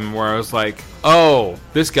time where I was like, oh,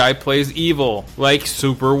 this guy plays evil, like,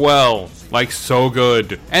 super well, like, so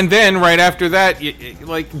good. And then, right after that,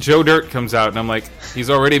 like, Joe Dirt comes out, and I'm like,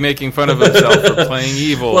 he's already making fun of himself for playing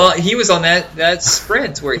evil. Well, he was on that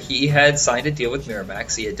sprint where he had signed a deal with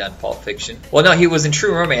Miramax. He had done Pulp Fiction. Well, no, he was in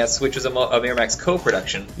True Romance, which was a Miramax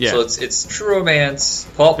co-production. Yeah. So it's True Romance,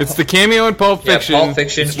 It's the cameo in Pulp Fiction. Yeah, Pulp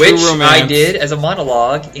Fiction, which I did as a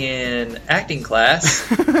monologue in acting class.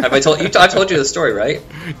 Have I told you? I told you the story, right?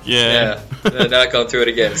 Yeah. I'm not going through it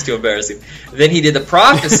again. It's too embarrassing. Then he did The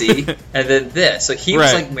Prophecy, and then this. So he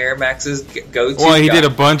was like Miramax's go-to Well, he guy. did a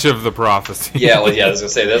bunch of The Prophecy. Yeah, I was going to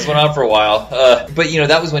say, this went on for a while. But,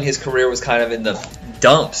 that was when his career was kind of in the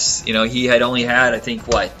dumps. He had only had, I think,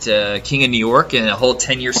 King of New York in a whole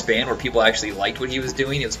 10-year span where people actually liked what he was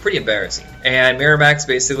doing. It was pretty embarrassing. And Miramax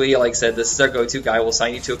basically, like said, this is our go-to guy. We'll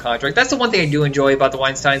sign you to a contract. That's the one thing I do enjoy about the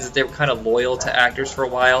Weinsteins, is they were kind of loyal to actors for a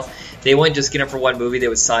while. They wouldn't just get them for one movie. They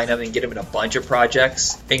would sign them and get them in a bunch of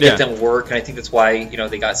projects and get them work. And I think that's why,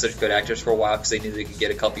 they got such good actors for a while, because they knew they could get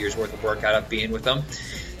a couple years' worth of work out of being with them.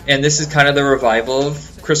 And this is kind of the revival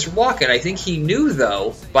of Christopher Walken. I think he knew,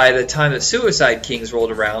 though, by the time the Suicide Kings rolled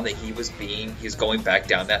around, that he was going back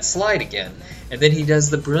down that slide again. And then he does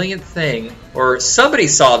the brilliant thing, or somebody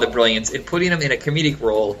saw the brilliance in putting him in a comedic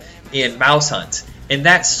role in Mouse Hunt. And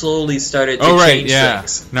that slowly started to change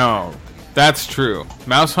things. No, that's true.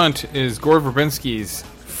 Mouse Hunt is Gore Verbinski's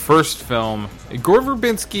first film. Gore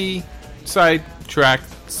Verbinski, sidetrack,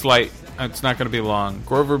 slight, it's not going to be long.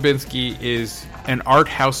 Gore Verbinski is an art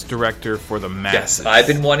house director for the masses. Yes, I've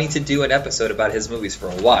been wanting to do an episode about his movies for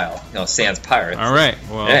a while. Sans Pirates. All right,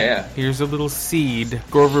 well, here's a little seed.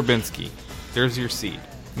 Gore Verbinski. There's your seed.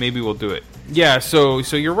 Maybe we'll do it. Yeah, so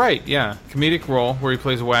you're right, yeah. Comedic role where he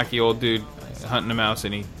plays a wacky old dude hunting a mouse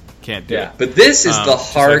and he can't do it. But this is the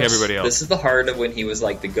heart. Like everybody else. This is the heart of when he was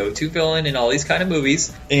like the go-to villain in all these kind of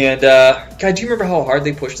movies. And God, do you remember how hard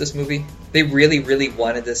they pushed this movie? They really, really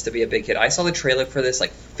wanted this to be a big hit. I saw the trailer for this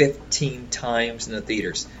like 15 times in the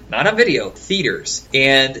theaters, not on video, theaters.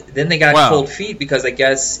 And then they got cold feet because I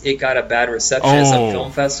guess it got a bad reception at some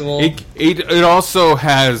film festival. It also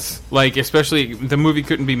has, like, especially the movie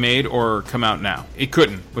couldn't be made or come out now. It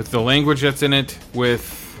couldn't, with the language that's in it,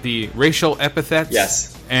 with the racial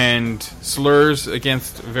epithets and slurs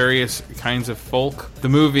against various kinds of folk. The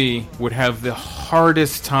movie would have the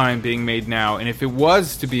hardest time being made now, and if it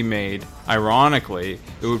was to be made, ironically,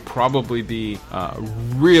 it would probably be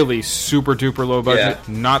really super duper low budget,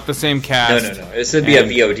 not the same cast. No. This would be a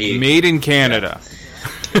VOD. Made in Canada.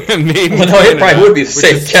 It probably would be the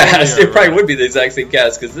same cast. It probably would be the exact same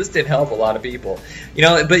cast, because this did help a lot of people.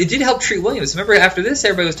 But it did help Treat Williams. Remember, after this,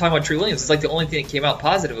 everybody was talking about Treat Williams. It's like the only thing that came out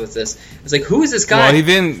positive was this. It's like, who is this guy? Well, he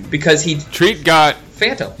didn't. Because Treat got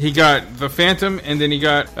Phantom. He got the Phantom, and then he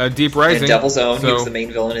got Deep Rising. And Devil's Own. He was the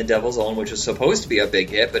main villain in Devil's Own, which was supposed to be a big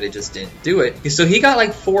hit, but it just didn't do it. So he got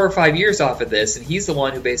like 4 or 5 years off of this, and he's the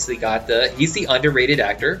one who basically got he's the underrated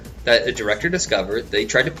actor that the director discovered. They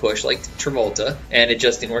tried to push like Travolta, and it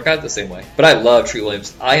just didn't work out the same way. But I love Treat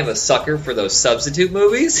Williams. I am a sucker for those substitute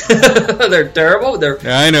movies. They're terrible. They're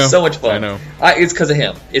so much fun. I know. It's because of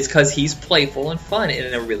him. It's because he's playful and fun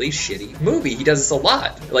in a really shitty movie. He does this a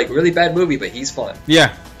lot. Like, really bad movie, but he's fun.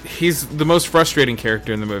 Yeah. He's the most frustrating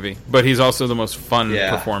character in the movie, but he's also the most fun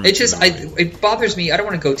performance. It just it bothers me. I don't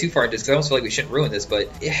want to go too far into this because I almost feel like we shouldn't ruin this, but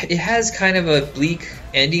it has kind of a bleak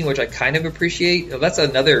ending, which I kind of appreciate. That's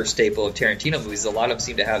another staple of Tarantino movies. A lot of them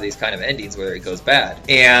seem to have these kind of endings where it goes bad.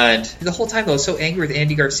 And the whole time I was so angry with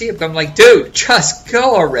Andy Garcia because I'm like, dude, just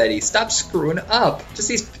go already. Stop screwing up. Just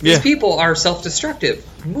these people are self-destructive.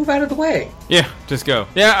 Move out of the way. Yeah, just go.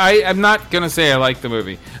 Yeah, I'm not going to say I like the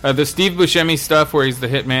movie. The Steve Buscemi stuff where he's the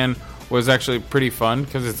hitman was actually pretty fun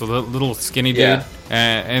because it's a little skinny dude. Yeah.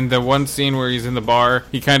 And the one scene where he's in the bar,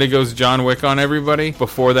 he kind of goes John Wick on everybody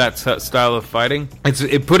before that style of fighting.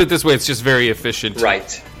 Put it this way, it's just very efficient.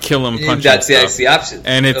 Right. Kill him, punch That's him. That's the opposite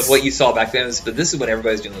and of what you saw back then. But this is when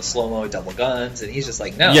everybody's doing the slow-mo double guns, and he's just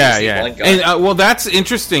like, no, yeah. one gun. And, well, that's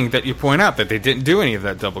interesting that you point out that they didn't do any of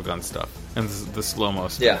that double gun stuff. and the slow-mo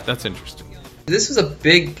stuff. Yeah. That's interesting. This was a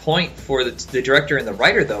big point for the director and the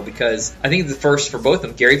writer, though, because I think the first for both of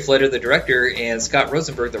them, Gary Fleder, the director, and Scott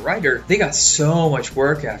Rosenberg, the writer, they got so much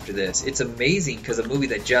work after this. It's amazing because a movie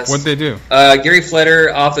that just... What'd they do? Gary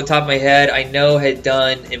Fleder, off the top of my head, I know had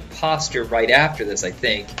done Imposter right after this, I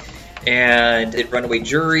think, and did Runaway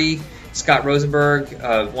Jury. Scott Rosenberg,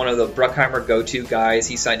 one of the Bruckheimer go-to guys,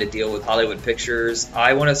 he signed a deal with Hollywood Pictures.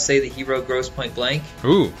 I want to say that he wrote Grosse Pointe Blank.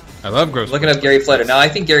 Ooh, I love Grosse Pointe. Looking up Gary Fleder. Now, I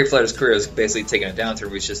think Gary Fleder's career is basically taking a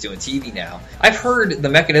downturn. He's just doing TV now. I've heard the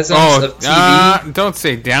mechanisms of TV. Don't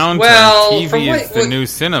say downturn. Well, TV is the new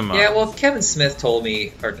cinema. Yeah, well, Kevin Smith told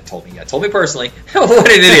me personally.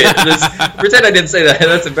 What an idiot. Pretend I didn't say that.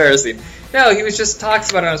 That's embarrassing. No, he was just talks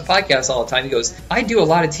about it on his podcast all the time. He goes, I do a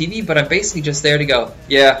lot of TV, but I'm basically just there to go,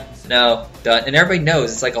 yeah, no, done. And everybody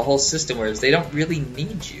knows it's like a whole system where they don't really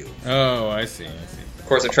need you. Oh, I see. Of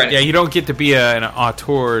course, I'm trying to... Yeah, you don't get to be an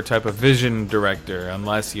auteur type of vision director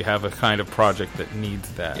unless you have a kind of project that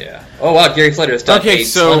needs that. Yeah. Oh, wow, Gary Fleder has done a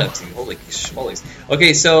ton of TV. Holy schmolies.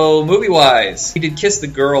 Okay, so movie-wise, he did Kiss the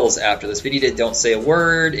Girls after this, but he did Don't Say a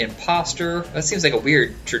Word, Imposter. That seems like a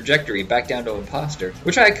weird trajectory, back down to Imposter,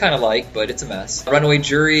 which I kind of like, but it's a mess. Runaway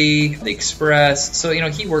Jury, The Express. So,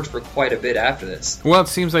 he worked for quite a bit after this. Well, it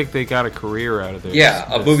seems like they got a career out of this.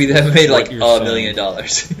 Yeah, a movie that made like $1 million.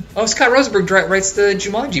 Oh, Scott Rosenberg writes the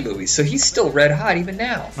Jumanji movies, so he's still red hot even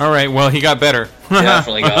now. All right, well, he got better.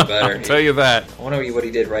 Definitely got better. I'll tell you that. I wonder what he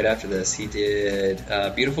did right after this. He did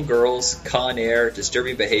Beautiful Girls, Con Air,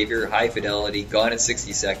 Disturbing Behavior, High Fidelity, Gone in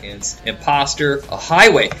 60 Seconds, Imposter, A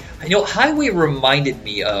Highway. Highway reminded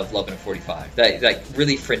me of Love in 45. That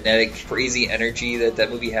really frenetic, crazy energy that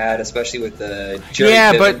movie had, especially with the Jerry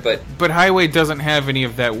Piven, but Highway doesn't have any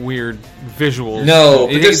of that weird visuals. No,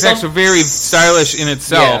 but it's actually very stylish in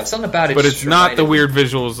itself. Yeah, something about it. But it's not the weird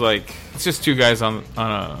visuals like. It's just two guys on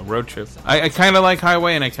a road trip. I kind of like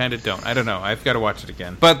Highway and I kind of don't. I don't know. I've got to watch it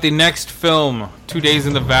again. But the next film, 2 Days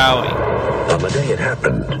in the Valley. On the day it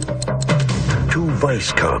happened, 2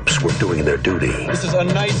 vice cops were doing their duty. This is a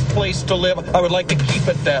nice place to live. I would like to keep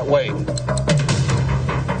it that way.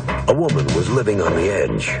 A woman was living on the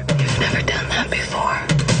edge. You've never done that before.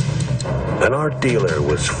 An art dealer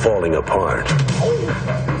was falling apart.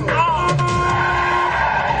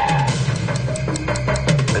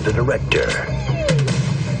 And the director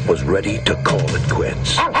was ready to call it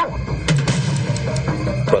quits.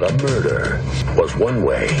 But a murder was one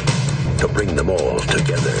way to bring them all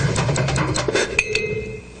together.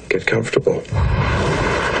 Get comfortable.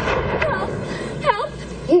 Help!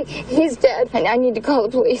 He's dead, and I need to call the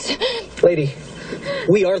police. Lady,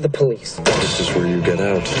 we are the police. This is where you get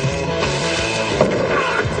out.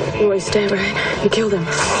 Roy, stay right. You killed him.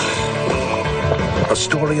 A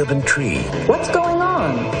story of intrigue. What's going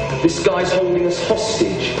on? This guy's holding us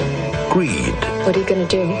hostage. Greed. What are you gonna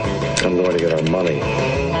do? I'm going to get our money.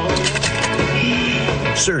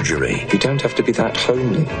 Surgery. You don't have to be that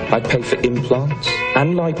homely. I'd pay for implants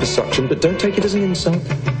and liposuction, but don't take it as an insult.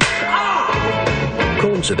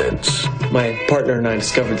 Coincidence. My partner and I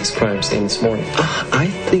discovered this crime scene this morning. I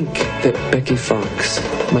think that Becky Fox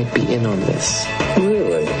might be in on this.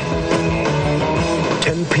 Really?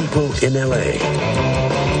 10 people in LA.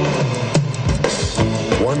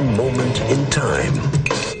 One moment in time.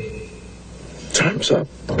 Time's up.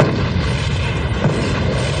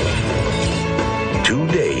 2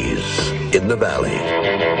 days in the valley.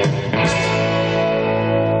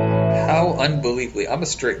 How unbelievably, I'm a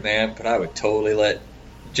strict man, but I would totally let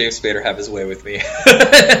James Spader have his way with me. He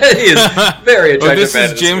is very attractive. This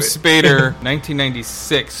is James Spader,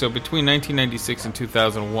 1996. So between 1996 and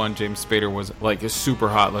 2001, James Spader was like a super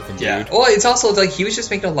hot looking dude. Yeah. Well, it's also like he was just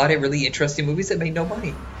making a lot of really interesting movies that made no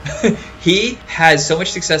money. He had so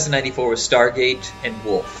much success in '94 with Stargate and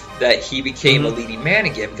Wolf that he became a leading man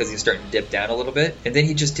again because he was starting to dip down a little bit. And then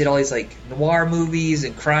he just did all these like noir movies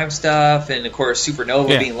and crime stuff, and of course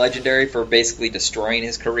Supernova being legendary for basically destroying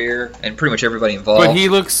his career and pretty much everybody involved. But he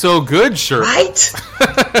looks so good, sure. Right?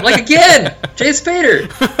 Like again, James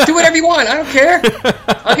Spader. Do whatever you want. I don't care.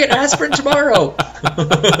 I'll get aspirin tomorrow.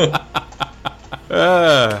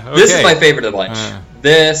 Okay. This is my favorite of the bunch.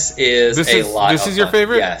 This is lot This of is your fun.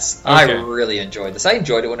 favorite? Yes. Okay. I really enjoyed this. I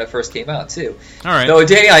enjoyed it when it first came out, too. All right. Though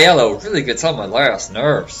Danny Aiello really gets on my last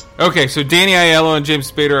nerves. Okay, so Danny Aiello and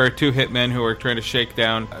James Spader are 2 hitmen who are trying to shake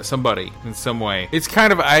down somebody in some way. It's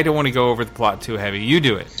kind of, I don't want to go over the plot too heavy. You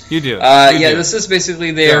do it. This is basically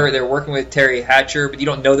they're working with Terry Hatcher, but you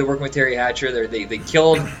don't know they're working with Terry Hatcher. They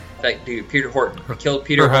killed that dude, Peter Horton. He killed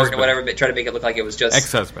Peter Her Horton husband. or whatever, but try to make it look like it was just...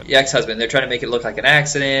 Ex-husband. Yeah, ex-husband. They're trying to make it look like an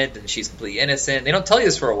accident, and she's completely innocent. They don't tell you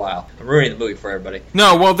this for a while. I'm ruining the movie for everybody.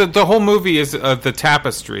 No, well, the whole movie is the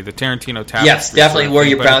tapestry, the Tarantino tapestry. Yes, definitely, sort of where thing,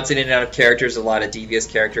 you're but- bouncing in and out of characters, a lot of devious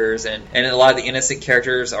characters, and a lot of the innocent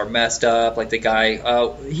characters are messed up. Like the guy,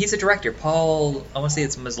 he's a director, Paul, I want to say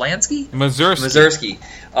it's Mazursky? Mazursky.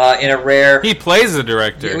 In a rare... He plays the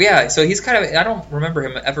director. Yeah, so he's kind of... I don't remember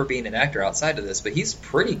him ever being an actor outside of this, but he's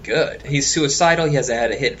pretty good. He's suicidal, he hasn't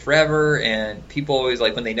had a hit forever, and people always,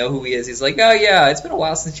 like, when they know who he is, he's like, oh yeah, it's been a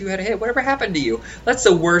while since you had a hit. Whatever happened to you? That's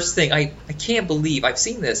the worst thing. I can't believe... I've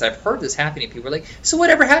seen this, I've heard this happening. People are like, so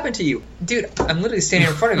whatever happened to you? Dude, I'm literally standing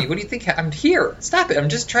in front of you. What do you think? I'm here. Stop it. I'm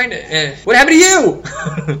just trying to... what happened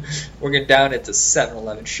to you? We're going down at the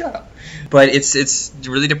 7-Eleven. Shut up. But it's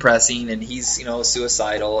really depressing, and he's,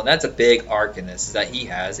 suicidal, and that's a big arc in this, is that he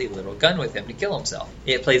has a little gun with him to kill himself.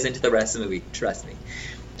 It plays into the rest of the movie, trust me.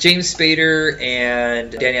 James Spader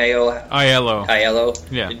and Danny Aiello.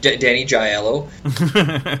 Yeah. Danny Giello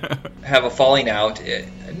have a falling out.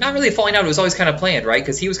 Not really a falling out, it was always kind of planned, right?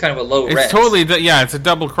 Because he was kind of a low res. It's totally, it's a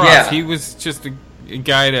double cross. Yeah. He was just a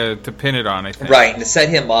guy to pin it on, I think. Right, and to set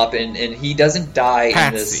him up, and he doesn't die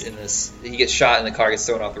Patsy. in this. He gets shot and the car gets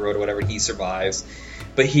thrown off the road or whatever, and he survives.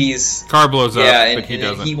 But he's... Car blows up, and, but he and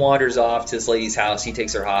doesn't. He wanders off to this lady's house, he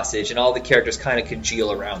takes her hostage, and all the characters kind of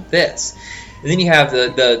congeal around this. And then you have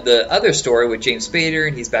the other story with James Spader,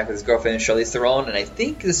 and he's back with his girlfriend, Charlize Theron, and I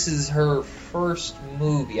think this is her first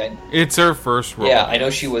movie. It's her first role. Yeah, I know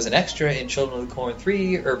she was an extra in Children of the Corn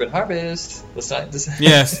 3, Urban Harvest.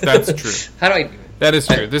 Yes, that's true. How do I do it? That is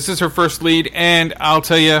true. This is her first lead, and I'll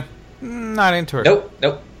tell you, not into her.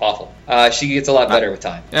 Nope, awful. She gets a lot better with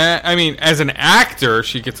time. I mean, as an actor,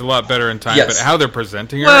 she gets a lot better in time, Yes. but how they're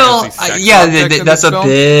presenting her Well, as the sex yeah, object in that's this a film?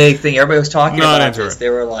 big thing. Everybody was talking Not about into this. her. They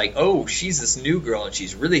were like, oh, she's this new girl, and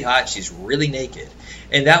she's really hot, she's really naked.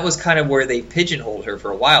 And that was kind of where they pigeonholed her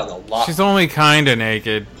for a while. She's only kind of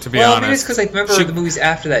naked, to be well, honest. maybe it's because I remember the movies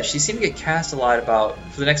after that. She seemed to get cast a lot about,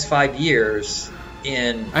 for the next 5 years,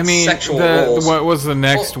 in sexual roles. What was the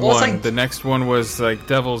next Well, it's one? like- The next one was like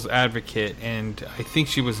Devil's Advocate, and I think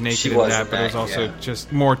she was naked She in was that, in but it was that, also yeah.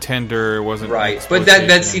 just more tender. It wasn't Right, but exploitation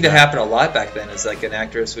that seemed to and happen a lot back then. Is like an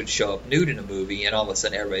actress would show up nude in a movie, and all of a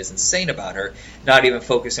sudden everybody's insane about her, not even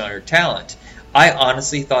focusing on her talent. I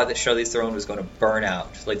honestly thought that Charlize Theron was going to burn out.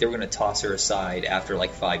 Like, they were going to toss her aside after,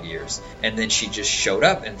 5 years. And then she just showed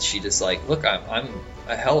up, and she just look, I'm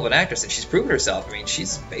a hell of an actress, and she's proven herself. I mean,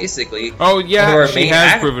 she's basically... Oh, yeah, one of our she main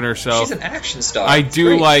has proven herself. She's an action star. I It's do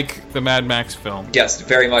great. like the Mad Max film. Yes,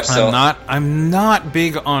 very much so. I'm not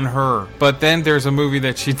big on her, but then there's a movie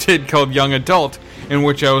that she did called Young Adult, in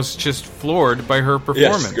which I was just floored by her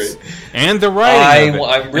performance great. and the writing of it.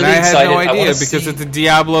 I'm really and I excited. had no I idea wanna because see- it's a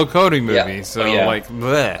Diablo Cody movie, Yeah. so Oh, yeah.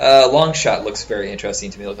 bleh. Long Shot looks very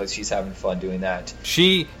interesting to me. It looks like she's having fun doing that.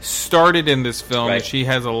 She started in this film, Right. and she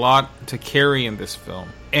has a lot to carry in this film.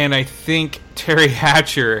 And I think Terry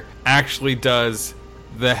Hatcher actually does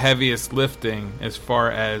the heaviest lifting as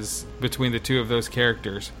far as between the two of those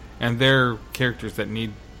characters. And they're characters that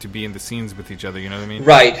need to be in the scenes with each other, you know what I mean?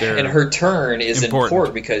 Right, They're and her turn is important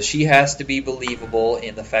important. because she has to be believable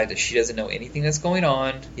in the fact that she doesn't know anything that's going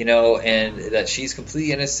on, and that she's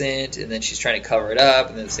completely innocent, and then she's trying to cover it up,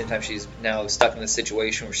 and then at the same time she's now stuck in this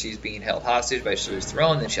situation where she's being held hostage by Charlize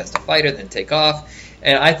Theron, then she has to fight her, then take off.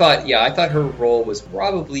 And I thought her role was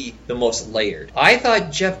probably the most layered. I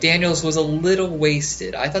thought Jeff Daniels was a little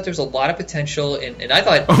wasted. I thought there was a lot of potential, and I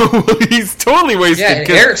thought... He's totally wasted. Yeah, and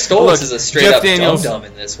 'cause, Eric Stoltz look, is a straight Jeff up Daniels- dum-dum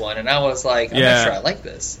in this one, and I was like, I'm Yeah. not sure I like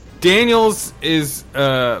this. Daniels is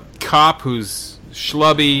a cop who's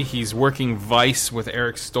schlubby. He's working Vice with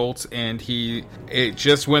Eric Stoltz, and it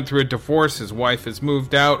just went through a divorce. His wife has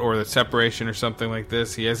moved out, or the separation, or something like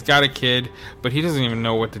this. He has got a kid, but he doesn't even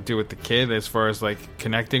know what to do with the kid as far as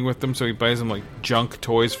connecting with them. So he buys him junk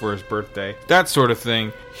toys for his birthday, that sort of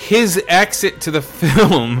thing. His exit to the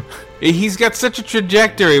film. He's got such a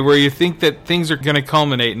trajectory where you think that things are going to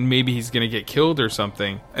culminate and maybe he's going to get killed or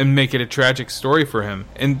something and make it a tragic story for him.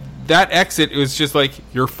 And that exit was just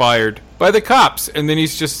you're fired by the cops. And then he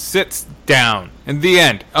just sits down. And the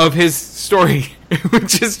end of his story,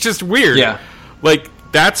 which is just weird. Yeah.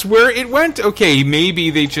 That's where it went. Okay, maybe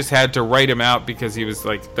they just had to write him out because he was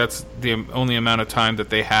that's the only amount of time that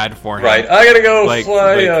they had for him. Right, I gotta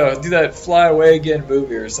go do that Fly Away Again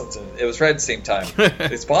movie or something. It was right at the same time.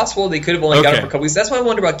 It's possible they could have only got him for a couple weeks. That's why I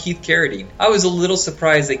wonder about Keith Carradine. I was a little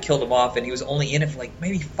surprised they killed him off, and he was only in it for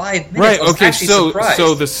maybe 5 minutes. Right. I was Okay. actually So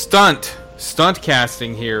surprised. the stunt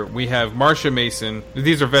casting here, we have Marsha Mason.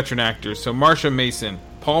 These are veteran actors. So Marsha Mason,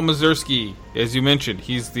 Paul Mazursky, as you mentioned,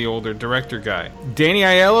 he's the older director guy. Danny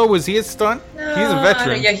Aiello, was he a stunt? He's a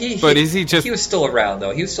veteran. But is he just... He was still around,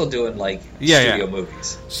 though. He was still doing, like, studio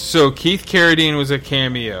movies. So Keith Carradine was a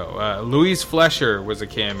cameo. Louise Fletcher was a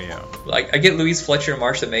cameo. Like, I get Louise Fletcher and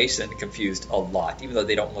Marsha Mason confused a lot, even though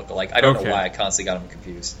they don't look alike. I don't know why I constantly got them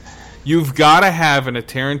confused. You've got to have in a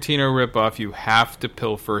Tarantino ripoff, you have to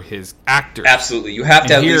pilfer his actors. Absolutely. You have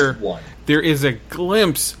to have at least one. There is a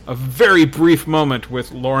glimpse, a very brief moment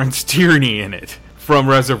with Lawrence Tierney in it from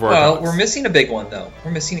Reservoir Dogs. Well, we're missing a big one, though.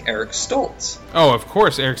 We're missing Eric Stoltz. Oh, of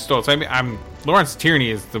course, Eric Stoltz. I mean, Lawrence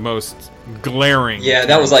Tierney is the most glaring. Yeah,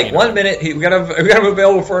 that was like 1 minute. We got him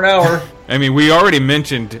available for an hour. I mean, we already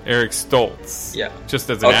mentioned Eric Stoltz. Yeah. Just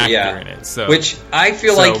as an actor in it. So, which I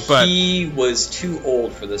feel he was too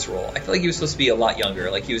old for this role. I feel like he was supposed to be a lot younger.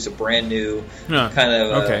 Like he was a brand new kind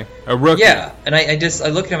of... a rookie. Yeah, and I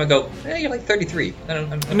look at him and go, you're like 33.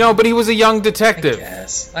 No, but he was a young detective.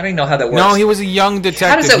 Yes. I don't even know how that works. No, he was a young detective.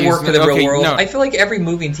 How does that work in the real world? No. I feel like every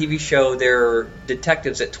movie and TV show, they're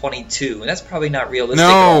detectives at 22, and that's probably not realistic at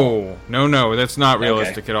all. No, that's not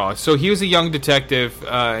realistic at all. So he was a young detective.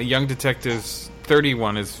 Young detectives,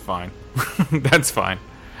 31 is fine. That's fine.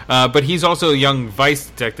 But he's also a young vice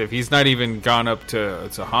detective. He's not even gone up to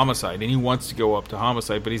homicide, and he wants to go up to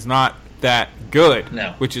homicide, but he's not that good.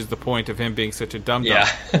 No. Which is the point of him being such a dum-dum. Yeah.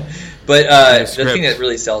 But the thing that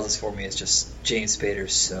really sells this for me is just James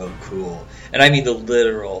Spader's so cool. And I mean the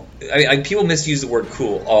literal... people misuse the word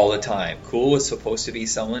cool all the time. Cool is supposed to be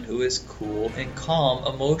someone who is cool and calm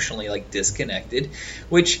emotionally, like disconnected,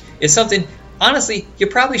 which is something, honestly, you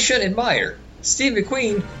probably shouldn't admire. Steve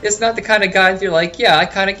McQueen is not the kind of guy that you're like, yeah, I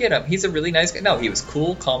kind of get him. He's a really nice guy. No, he was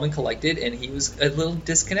cool, calm, and collected, and he was a little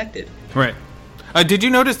disconnected. Right. Did you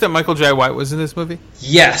notice that Michael Jai White was in this movie?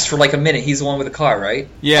 Yes, for like a minute. He's the one with the car, right?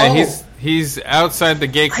 Yeah, he's outside the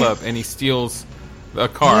gay club, and he steals a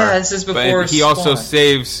car. Yeah, this is before he also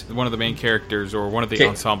saves one of the main characters or one of the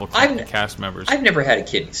ensemble cast members. I've never had a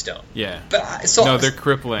kidney stone. Yeah. But, no, they're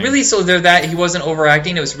crippling. Really? So he wasn't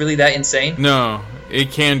overacting? It was really that insane? No,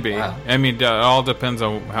 it can be. Wow. I mean, it all depends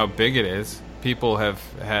on how big it is. People have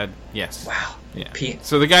had, yes. Wow. Yeah.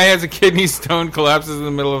 So the guy has a kidney stone, collapses in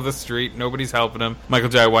the middle of the street. Nobody's helping him. Michael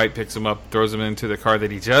Jai White picks him up, throws him into the car that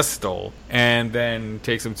he just stole, and then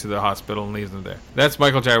takes him to the hospital and leaves him there. That's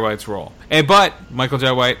Michael Jai White's role. But Michael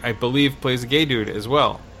Jai White, I believe, plays a gay dude as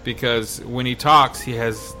well. Because when he talks, he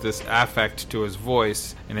has this affect to his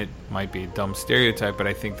voice, and it might be a dumb stereotype, but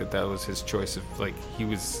I think that was his choice of, like, he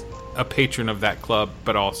was a patron of that club,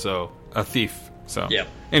 but also a thief. So, yeah.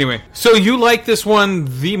 Anyway, so you like this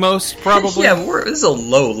one the most, probably? Yeah, this is a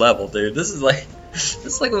low level, dude. This is like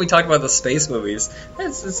when we talk about the space movies.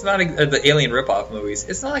 It's not the alien ripoff movies.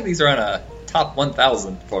 It's not like these are on a top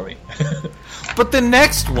 1,000 for me. But the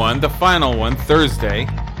next one, the final one, Thursday.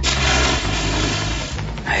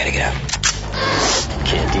 I gotta get out.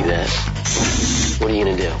 Can't do that. What are you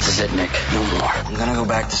gonna do? Forget Nick. No more. I'm gonna go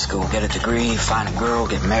back to school, get a degree, find a girl,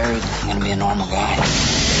 get married. I'm gonna be a normal guy.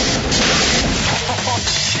 Oh,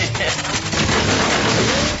 shit.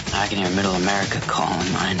 I can hear Middle America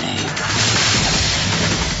calling my name.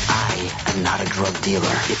 I am not a drug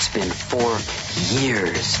dealer. It's been 4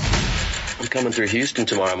 years. I'm coming through Houston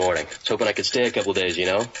tomorrow morning. I was hoping I could stay a couple days, you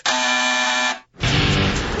know? Nice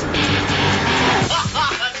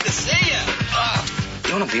to see you.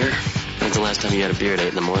 You want a beer? When's the last time you had a beer at 8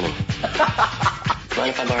 in the morning?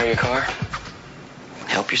 Mind if I borrow your car?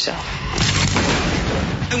 Help yourself.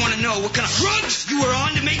 I want to know what kind of drugs you were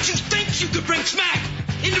on to make you think you could bring smack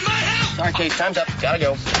into my house. Sorry, Case. Time's up. Gotta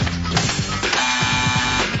go.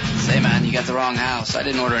 Say, man, you got the wrong house. I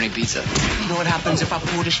didn't order any pizza. You know what happens if I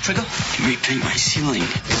pull this trigger? You repaint my ceiling.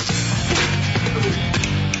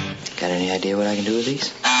 Got any idea what I can do with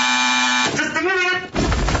these? Just a minute.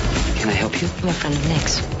 Can I help you? I'm a friend of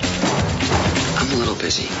Nick's. I'm a little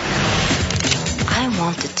busy. I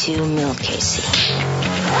want the 2 mil, Casey.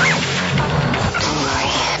 Don't worry,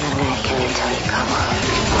 I'm gonna get until you come home.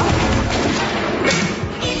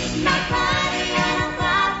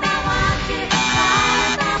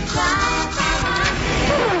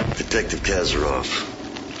 Detective Kazarov.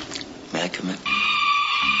 May I come in?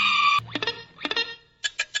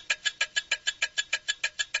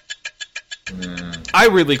 I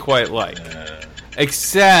really quite like.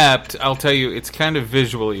 Except, I'll tell you, it's kind of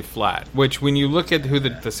visually flat. Which, when you look at who the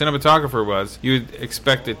cinematographer was, you'd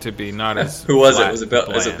expect it to be not as Who was flat, it?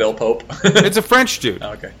 Was it Bill Pope? It's a French dude.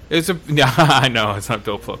 Okay. I know, it's not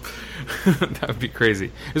Bill Pope. That would be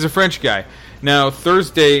crazy. It's a French guy. Now,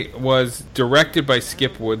 Thursday was directed by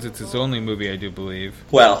Skip Woods. It's his only movie, I do believe.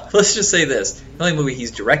 Well, let's just say this. The only movie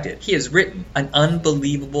he's directed. He has written an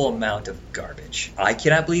unbelievable amount of garbage. I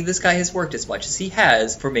cannot believe this guy has worked as much as he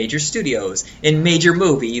has for major studios in major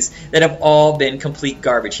movies that have all been complete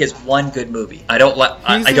garbage. He has one good movie. I don't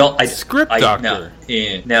like. Script doctor.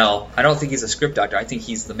 No, I don't think he's a script doctor. I think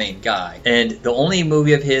he's the main guy. And the only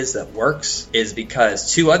movie of his that works is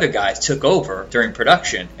because two other guys took over during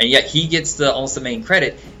production, and yet he gets almost the main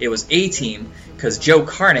credit. It was A-Team, because Joe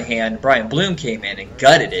Carnahan and Brian Bloom came in and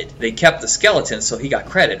gutted it. They kept the skeleton, so he got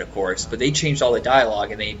credit, of course, but they changed all the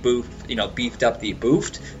dialogue and they beefed up the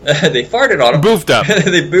they farted on him. Boofed up.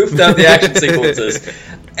 They boofed up the action sequences.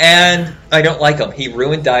 And I don't like him. He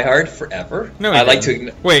ruined Die Hard forever. No, I like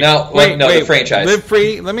to the franchise. Live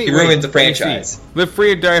Free. He ruined the franchise. Live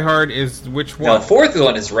Free or Die Hard is which one? No, fourth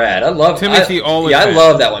one is rad. I love Timothy Oliphant. Yeah, I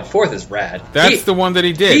love that one. Fourth is rad. That's the one that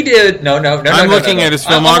he did. He did. No. I'm looking at his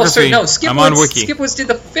filmography. Skip I'm Woods, on Wiki. Skip Woods did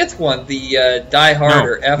the fifth one, the Die Hard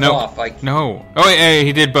or F Off. No. Oh, wait,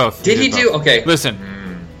 he did both. Did he do? Okay.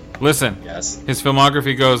 Listen. Yes. His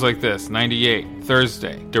filmography goes like this: 98,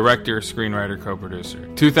 Thursday, director, screenwriter, co-producer.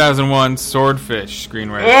 2001, Swordfish,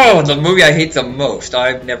 screenwriter. Oh, the movie I hate the most.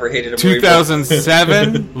 I've never hated a movie.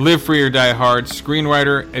 2007, Live Free or Die Hard,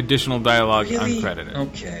 screenwriter, additional dialogue, uncredited.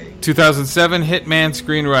 Okay. 2007, Hitman,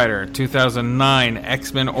 screenwriter. 2009,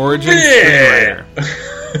 X-Men Origins, screenwriter.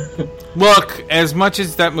 Look, as much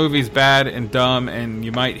as that movie's bad and dumb and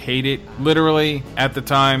you might hate it, literally, at the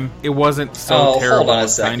time, it wasn't so terrible. Hold on a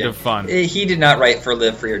It's second. kind of fun. He did not write for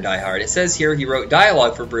Live Free or Die Hard. It says here he wrote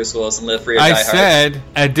dialogue for Bruce Willis and Live Free or Die Hard. I said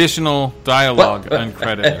additional dialogue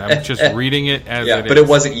uncredited. I'm just reading it as it is. But it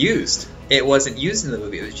wasn't used. It wasn't used in the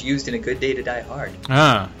movie. It was used in A Good Day to Die Hard.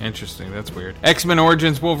 Ah, interesting. That's weird. X-Men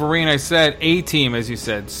Origins Wolverine, I said. A-Team, as you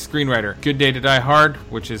said. Screenwriter. Good Day to Die Hard,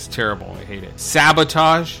 which is terrible. I hate it.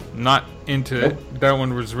 Sabotage, not into it. That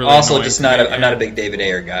one was really also annoying. Just I'm not a big David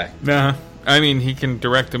Ayer guy. Nah. I mean, he can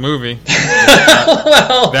direct a movie.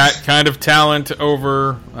 That kind of talent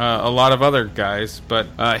over a lot of other guys. But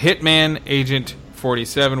Hitman Agent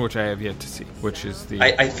 47, which I have yet to see, which is the...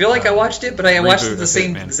 I feel like I watched it, but I watched it at the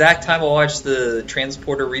same exact time I watched the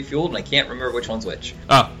Transporter Refueled, and I can't remember which one's which.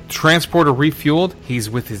 Transporter Refueled, he's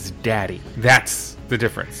with his daddy. That's the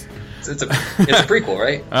difference. It's a prequel,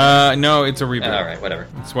 right? No, it's a reboot. All right, whatever.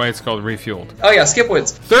 That's why it's called Refueled. Oh yeah, Skip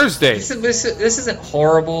Woods. Thursday. This isn't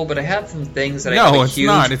horrible, but I have some things that I have a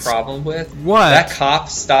huge problem with. What? That cop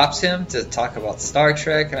stops him to talk about Star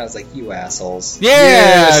Trek, and I was like, "You assholes!"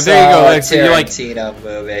 Yeah, there you go. Like, so Tarantino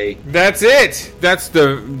movie. That's it. That's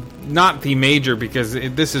not the major, because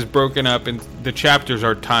this is broken up and the chapters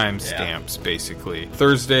are time stamps basically.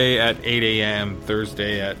 Thursday at 8 a.m.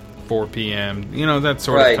 Thursday at 4 p.m. That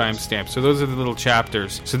sort of time stamp. So those are the little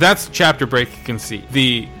chapters. So that's chapter break you can see.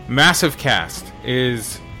 The massive cast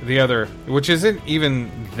is the other, which isn't even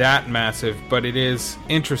that massive, but it is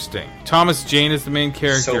interesting. Thomas Jane is the main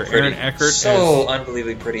character. So Aaron Eckhart so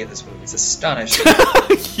unbelievably pretty in this movie. It's astonishing.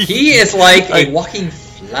 He is like a walking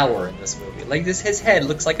flower in this movie. Like his head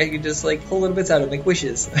looks like I could just pull little bits out of it and make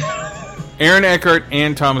wishes. Aaron Eckhart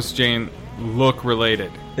and Thomas Jane look related.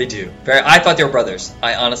 They do. I thought they were brothers.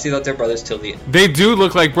 I honestly thought they were brothers till the end. They do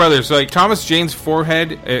look like brothers. Like Thomas Jane's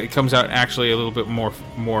forehead, it comes out actually a little bit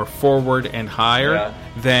more forward and higher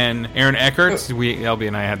than Aaron Eckhart's. LB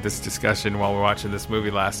and I had this discussion while we were watching this movie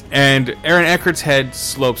last. And Aaron Eckhart's head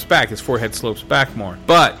slopes back. His forehead slopes back more.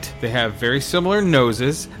 But they have very similar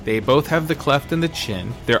noses. They both have the cleft in the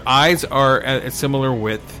chin. Their eyes are at a similar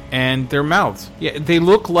width. And their mouths. Yeah, they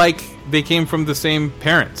look like they came from the same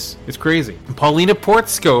parents. It's crazy. Paulina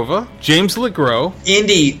Portskova, James LeGros.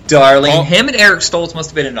 Indy, darling. Him and Eric Stoltz must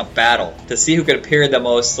have been in a battle to see who could appear in the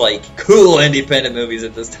most cool independent movies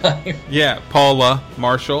at this time. Yeah, Paula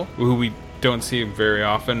Marshall, who we don't see very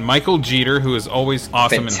often. Michael Jeter, who is always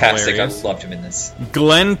awesome and hilarious. I loved him in this.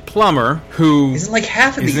 Glenn Plummer, who isn't like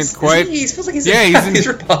half of these. Quite, he feels like he's in half of these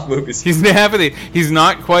rip-off movies. He's in half of these. He's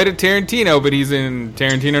not quite a Tarantino, but he's in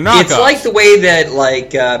Tarantino knockoffs. It's like the way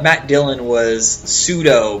that Matt Dillon was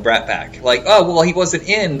pseudo Brat Pack. He wasn't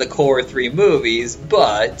in the core 3 movies,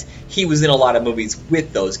 but he was in a lot of movies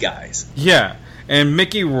with those guys. Yeah, and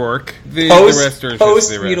Mickey Rourke. The rest are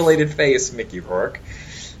post-mutilated face Mickey Rourke.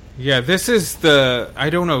 Yeah, this is I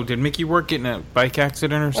don't know, did Mickey Rourke get in a bike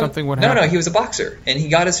accident or something? What happened? No, he was a boxer, and he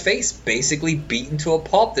got his face basically beaten to a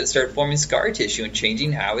pulp that started forming scar tissue and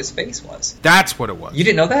changing how his face was. That's what it was. You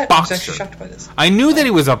didn't know that? Boxer. I was actually shocked by this. I knew that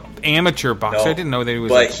he was an amateur boxer. I didn't know that he was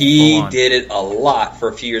But he full-on. did it a lot for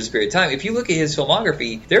a few years period of time. If you look at his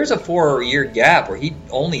filmography, there's a 4-year gap where he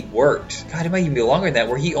only worked. God, it might even be longer than that,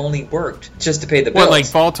 where he only worked just to pay the bills. What, like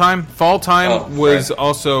Fall Time? Fall Time was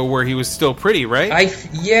also where he was still pretty, right? I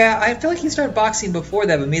feel like he started boxing before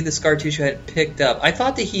that, but maybe the scar tissue had picked up. I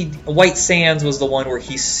thought that White Sands was the one where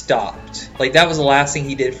he stopped. Like, that was the last thing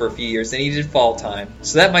he did for a few years. Then he did Fall Time.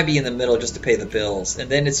 So that might be in the middle just to pay the bills. And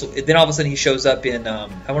then then all of a sudden he shows up in, I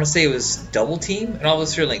want to say it was Double Team, and all of a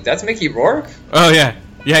sudden, like, that's Mickey Rourke? Oh, yeah.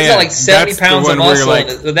 Yeah, He's got like 70 pounds of muscle. Like,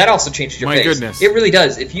 that also changes your my face. Goodness. It really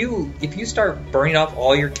does. If you start burning off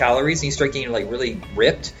all your calories and you start getting like really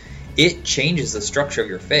ripped, it changes the structure of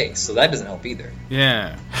your face. So that doesn't help either.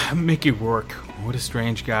 Yeah. Mickey Rourke. What a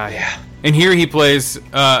strange guy. Yeah. And here he plays,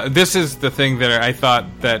 this is the thing that I thought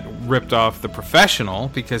that ripped off The Professional,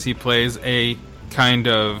 because he plays a kind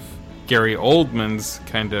of Gary Oldman's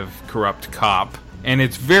kind of corrupt cop. And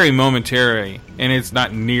it's very momentary, and it's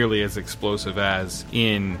not nearly as explosive as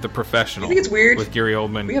in The Professional. I think it's weird. With Gary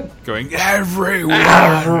Oldman going, everyone!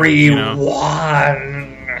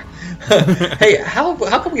 Hey, how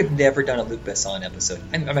come we've never done a Luc Besson episode?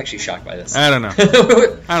 I'm actually shocked by this. I don't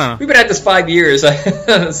know. We've been at this 5 years.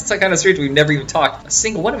 It's kind of strange we've never even talked a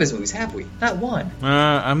single one of his movies, have we? Not one.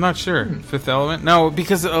 I'm not sure. Fifth Element? No,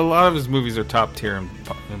 because a lot of his movies are top tier and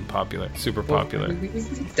popular. Super popular. We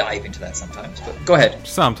dive into that sometimes, but go ahead.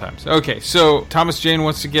 Sometimes. Okay, so Thomas Jane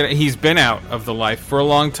wants to he's been out of the life for a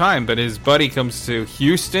long time, but his buddy comes to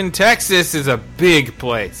Houston, Texas is a big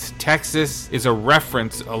place. Texas is a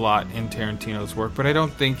reference a lot in Tarantino's work, but I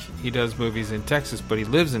don't think he does movies in Texas, but he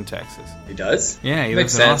lives in Texas. He does? Yeah, he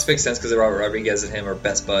makes lives in sense. Makes sense because Robert Rodriguez and him are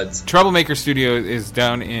best buds. Troublemaker Studio is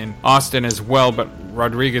down in Austin as well, but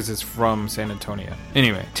Rodriguez is from San Antonio.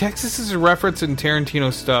 Anyway, Texas is a reference in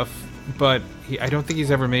Tarantino stuff, but I don't think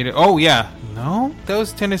he's ever made it. Oh, yeah. No? That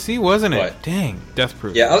was Tennessee, wasn't it? What? Dang. Death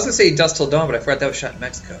Proof. Yeah, I was going to say Dusk Till Dawn, but I forgot that was shot in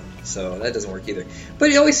Mexico. So that doesn't work either.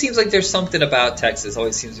 But it always seems like there's something about Texas.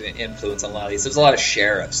 Always seems to influence a lot of these. There's a lot of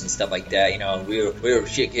sheriffs and stuff like that. You know, we were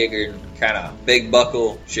shit-kicking, kind of big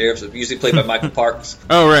buckle sheriffs, usually played by Michael Parks.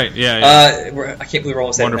 Oh, right. Yeah. I can't believe we're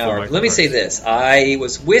almost at an hour. Let me say this. I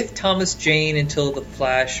was with Thomas Jane until the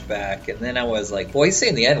flashback, and then I was like, boy, he's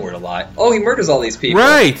saying the N-word a lot. Oh, he murders all these people.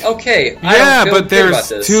 Right. Okay. Yeah, but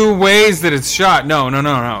there's two ways that it's shot.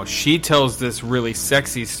 No. She tells this really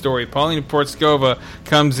sexy story. Paulina Porskova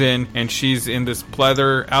comes in, and she's in this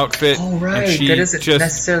pleather outfit. Oh, right. And that doesn't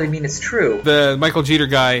necessarily mean it's true. The Michael Jeter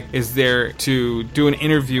guy is there to do an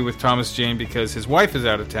interview with Thomas Jane because his wife is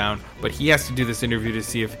out of town, but he has to do this interview to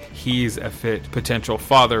see if he's a fit potential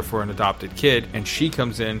father for an adopted kid. And she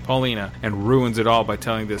comes in, Paulina, and ruins it all by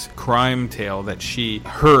telling this crime tale that she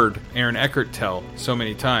heard Aaron Eckhart tell so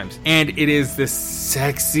many times. And it is this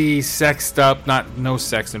sexy, sexed up, no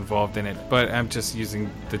sex involved in it, but I'm just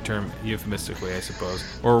using the term euphemistically, I suppose,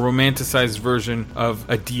 or a romanticized version of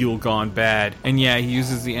a deal gone bad. And yeah, he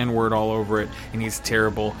uses the N-word all over it, and he's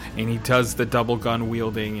terrible, and he does the double gun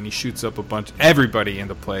wielding, and he shoots up everybody in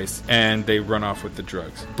the place, and they run off with the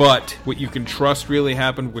drugs. But what you can trust really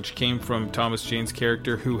happened, which came from Thomas Jane's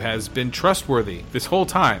character, who has been trustworthy this whole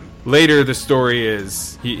time. Later, the story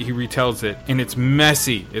is, he retells it, and it's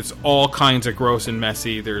messy. It's all kinds of gross and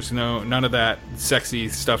messy. There's none of that sexy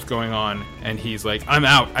stuff going on, and he's like, I'm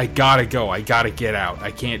out. I gotta go. I gotta get out.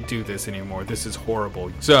 I can't do this anymore. This is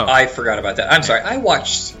horrible. So I forgot about that. I'm sorry.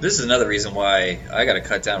 This is another reason why I gotta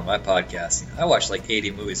cut down on my podcasting. I watch like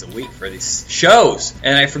 80 movies a week for these shows,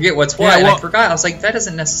 and I forget what's what. And I forgot. I was like, that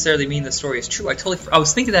doesn't necessarily mean the story is true. I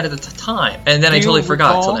was thinking that at the time, and then I totally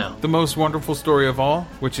forgot till now. The most wonderful story of all,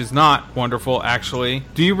 which is not wonderful actually.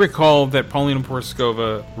 Do you recall that Paulina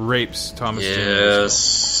Porskova rapes Thomas Jane?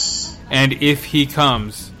 Yes. And if he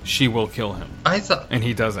comes, she will kill him. And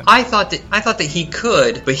he doesn't. I thought that he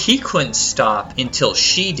could, but he couldn't stop until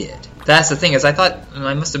she did. That's the thing, is I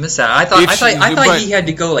must have missed that. I thought he had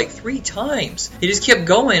to go like 3 times. He just kept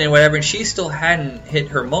going and whatever, and she still hadn't hit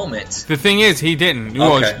her moment. The thing is, he didn't.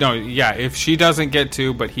 Okay. Well, if she doesn't get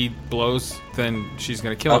to, but he blows, then she's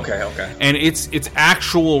going to kill him. Okay. And it's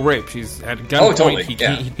actual rape. She's at gunpoint. Oh, totally.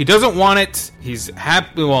 He doesn't want it. He's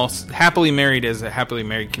happily married as a happily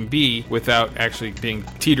married can be without actually being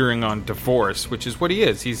teetering on divorce, which is what he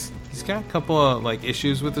is. He's got a couple of like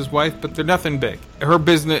issues with his wife, but they're nothing big. Her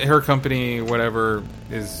business, her company, whatever,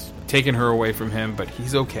 is taken her away from him, but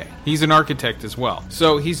he's okay. He's an architect as well,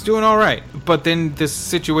 so he's doing all right. But then this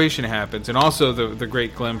situation happens, and also the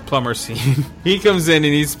great Glenn Plummer scene. He comes in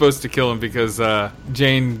and he's supposed to kill him because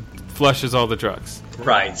Jane flushes all the drugs.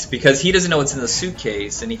 Right, because he doesn't know what's in the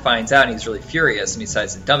suitcase, and he finds out, and he's really furious, and he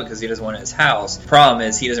decides to dump it because he doesn't want it in his house. Problem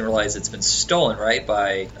is, he doesn't realize it's been stolen, right?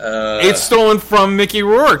 By it's stolen from Mickey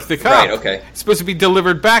Rourke, the cop. Right, okay. It's supposed to be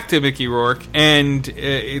delivered back to Mickey Rourke, and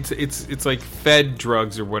it's like fed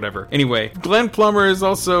drugs or whatever. Anyway, Glenn Plummer is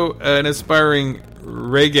also an aspiring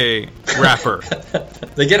reggae rapper.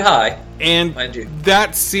 They get high. And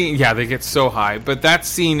that scene, yeah, they get so high, but that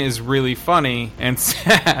scene is really funny and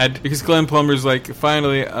sad because Glenn Plummer's like,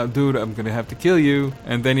 finally, dude, I'm going to have to kill you.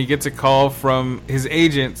 And then he gets a call from his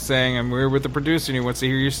agent saying, I'm here with the producer and he wants to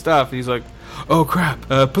hear your stuff. And he's like, oh, crap,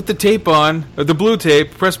 put the tape on, the blue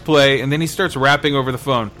tape, press play, and then he starts rapping over the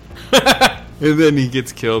phone. And then he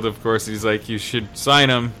gets killed, of course. He's like, you should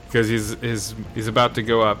sign him because he's about to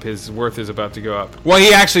go up. His worth is about to go up. Well,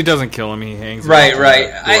 he actually doesn't kill him. He hangs him.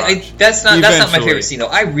 Right. That's not my favorite scene, though.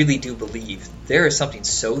 I really do believe there is something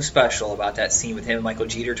so special about that scene with him and Michael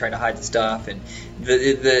Jeter trying to hide the stuff, and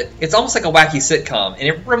it's almost like a wacky sitcom. And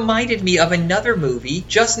it reminded me of another movie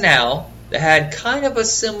just now that had kind of a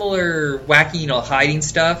similar wacky, hiding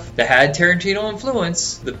stuff that had Tarantino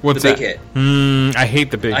influence. The Big Hit. I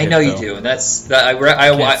hate The Big Hit. I know you do, and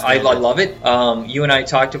I love it. You and I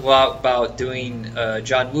talked about doing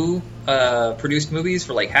John Woo produced movies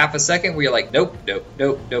for like half a second where you're like, nope.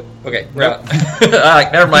 Okay,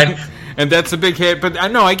 never mind. And that's a Big Hit, but I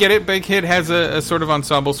know I get it. Big Hit has a sort of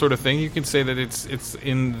ensemble sort of thing. You can say that it's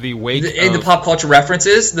in the wake of the pop culture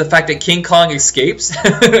references, the fact that King Kong escapes,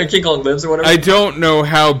 King Kong lives or whatever. I don't know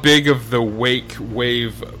how big of the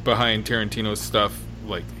wave behind Tarantino's stuff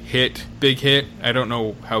like hit Big Hit. I don't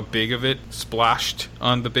know how big of it splashed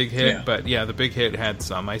on the Big Hit, but yeah, the Big Hit had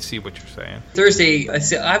some. I see what you're saying. Thursday,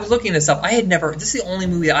 I was looking this up. This is the only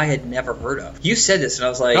movie that I had never heard of. You said this, and I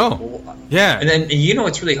was like, oh, yeah. And then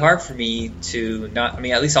it's really hard for me to not. I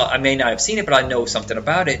mean, at least I may not have seen it, but I know something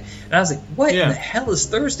about it. And I was like, what in the hell is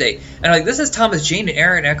Thursday? And I'm like, this is Thomas Jane and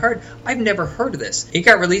Aaron Eckhart. I've never heard of this. It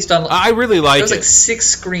got released on. I really like it. It was like 6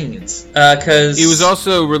 screens because it was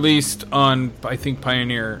also released on, I think,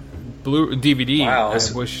 Pioneer DVD. Wow,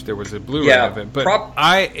 I wish there was a Blu-ray of it, but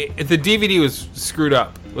the DVD was screwed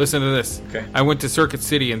up. Listen to this. Okay. I went to Circuit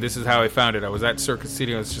City, and this is how I found it. I was at Circuit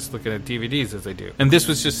City, and I was just looking at DVDs as I do, and this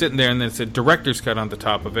was just sitting there, and then it said director's cut on the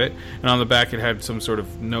top of it, and on the back it had some sort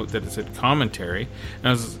of note that it said commentary, and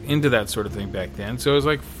I was into that sort of thing back then, so I was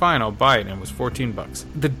like, fine, I'll buy it, and it was $14.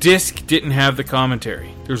 The disc didn't have the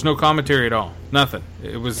commentary. There was no commentary at all. Nothing.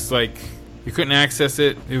 It was like, you couldn't access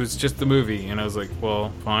it. It was just the movie. And I was like,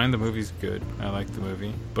 well, fine. The movie's good. I like the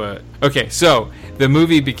movie. But, okay, so the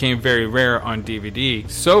movie became very rare on DVD.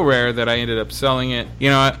 So rare that I ended up selling it.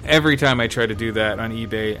 Every time I try to do that on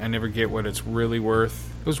eBay, I never get what it's really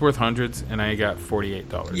worth. It was worth hundreds, and I got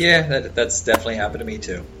 $48. Yeah, that's definitely happened to me,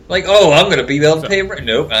 too. Like, I'm going to be able to pay rent.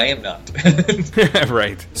 Nope, I am not.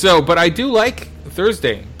 Right. So, but I do like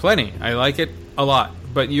Thursday plenty. I like it a lot.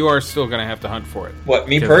 But you are still going to have to hunt for it. What,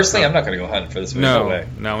 me personally? I'm not going to go hunt for this movie. No way.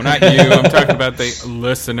 No, not you. I'm talking about the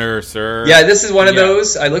listener, sir. Yeah, this is one of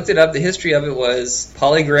those. I looked it up. The history of it was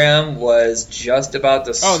Polygram was just about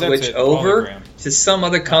to switch over to some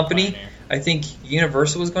other company. I think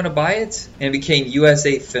Universal was going to buy it, and it became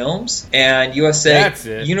USA Films. And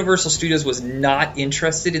Universal Studios was not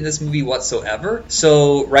interested in this movie whatsoever.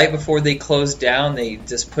 So right before they closed down, they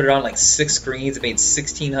just put it on like 6 screens. It made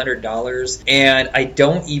 $1,600. And I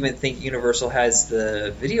don't even think Universal has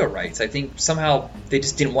the video rights. I think somehow they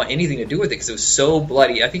just didn't want anything to do with it because it was so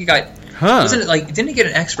bloody. I think it got... Wasn't it like, didn't it get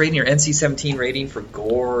an X rating or NC-17 rating for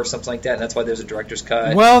gore or something like that? And that's why there's a director's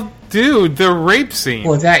cut. Well, dude, the rape scene.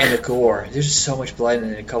 Well, that and the gore. There's just so much blood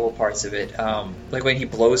in a couple parts of it. Like when he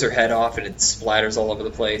blows her head off and it splatters all over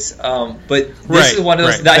the place. But this is one of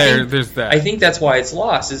those. There's that. I think that's why it's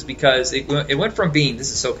lost, is because it went from being,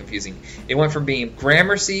 this is so confusing, it went from being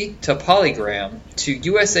Gramercy to Polygram to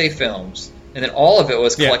USA Films. And then all of it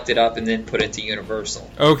was collected up and then put into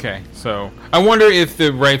Universal. Okay, so I wonder if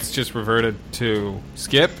the rights just reverted to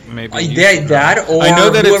Skip, maybe. That or I know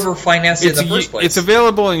that whoever financed it in the first place. It's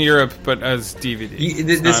available in Europe, but as DVD.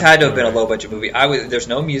 This had to have been a low-budget movie. There's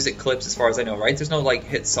no music clips, as far as I know, right? There's no like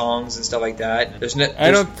hit songs and stuff like that.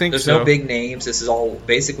 I don't think there's no big names. This is all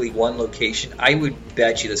basically one location. I would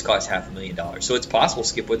bet you this cost $500,000. So it's possible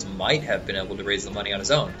Skip Woods might have been able to raise the money on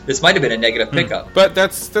his own. This might have been a negative pickup. But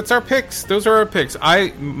that's our picks. Those those are our picks.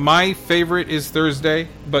 My favorite is Thursday,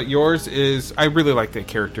 but yours is... I really like the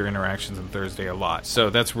character interactions in Thursday a lot, so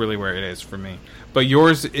that's really where it is for me. But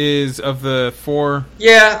yours is, of the 4...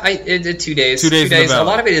 Yeah, it did 2 days. 2 days. A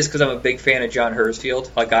lot of it is because I'm a big fan of John Hurstfield,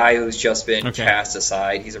 a guy who's just been cast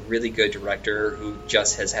aside. He's a really good director who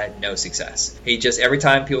just has had no success. He just, every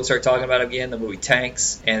time people start talking about it again, the movie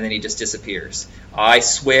tanks, and then he just disappears. I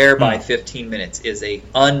swear by 15 minutes is a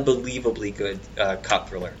unbelievably good cop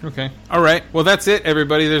thriller. Okay. All right. Well, that's it,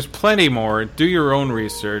 everybody. There's plenty more. Do your own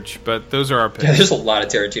research, but those are our picks. Yeah, there's a lot of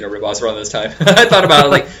Tarantino ripoffs around this time. I thought about it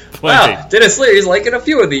like, wow, Dennis Leary's like in a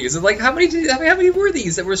few of these. And like, how many were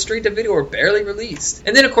these that were straight to video or barely released?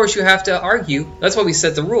 And then, of course, you have to argue. That's why we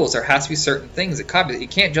set the rules. There has to be certain things that copy.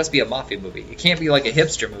 It can't just be a mafia movie. It can't be like a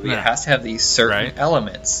hipster movie. Yeah. It has to have these certain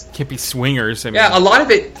elements. It can't be swingers. I mean, yeah, a lot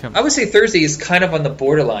of it, I would say Thursday is kind of on the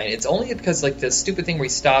borderline. It's only because like the stupid thing where he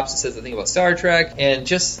stops and says the thing about Star Trek and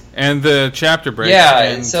just... And the chapter break. Yeah,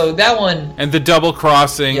 and so that one... And the double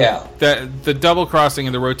crossing. Yeah. The double crossing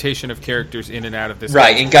and the rotation of characters in and out of this.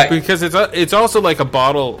 Right. Because it's also like a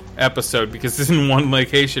bottle episode because it's in one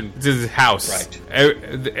location. It's his house.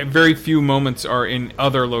 Right. Very few moments are in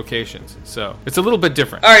other locations. So it's a little bit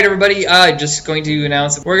different. All right, everybody. Just going to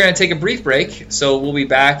announce that we're going to take a brief break. So we'll be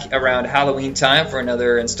back around Halloween time for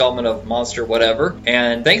another installment of Monster Whatever.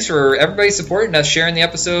 And thanks for everybody supporting us, sharing the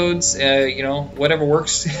episodes. Whatever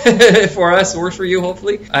works for us works for you,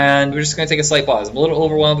 hopefully. And we're just going to take a slight pause. I'm a little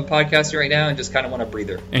overwhelmed with podcasting right now and just kind of want a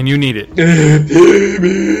breather. And you need it.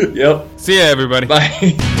 Yep. See ya, everybody.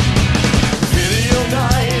 Bye.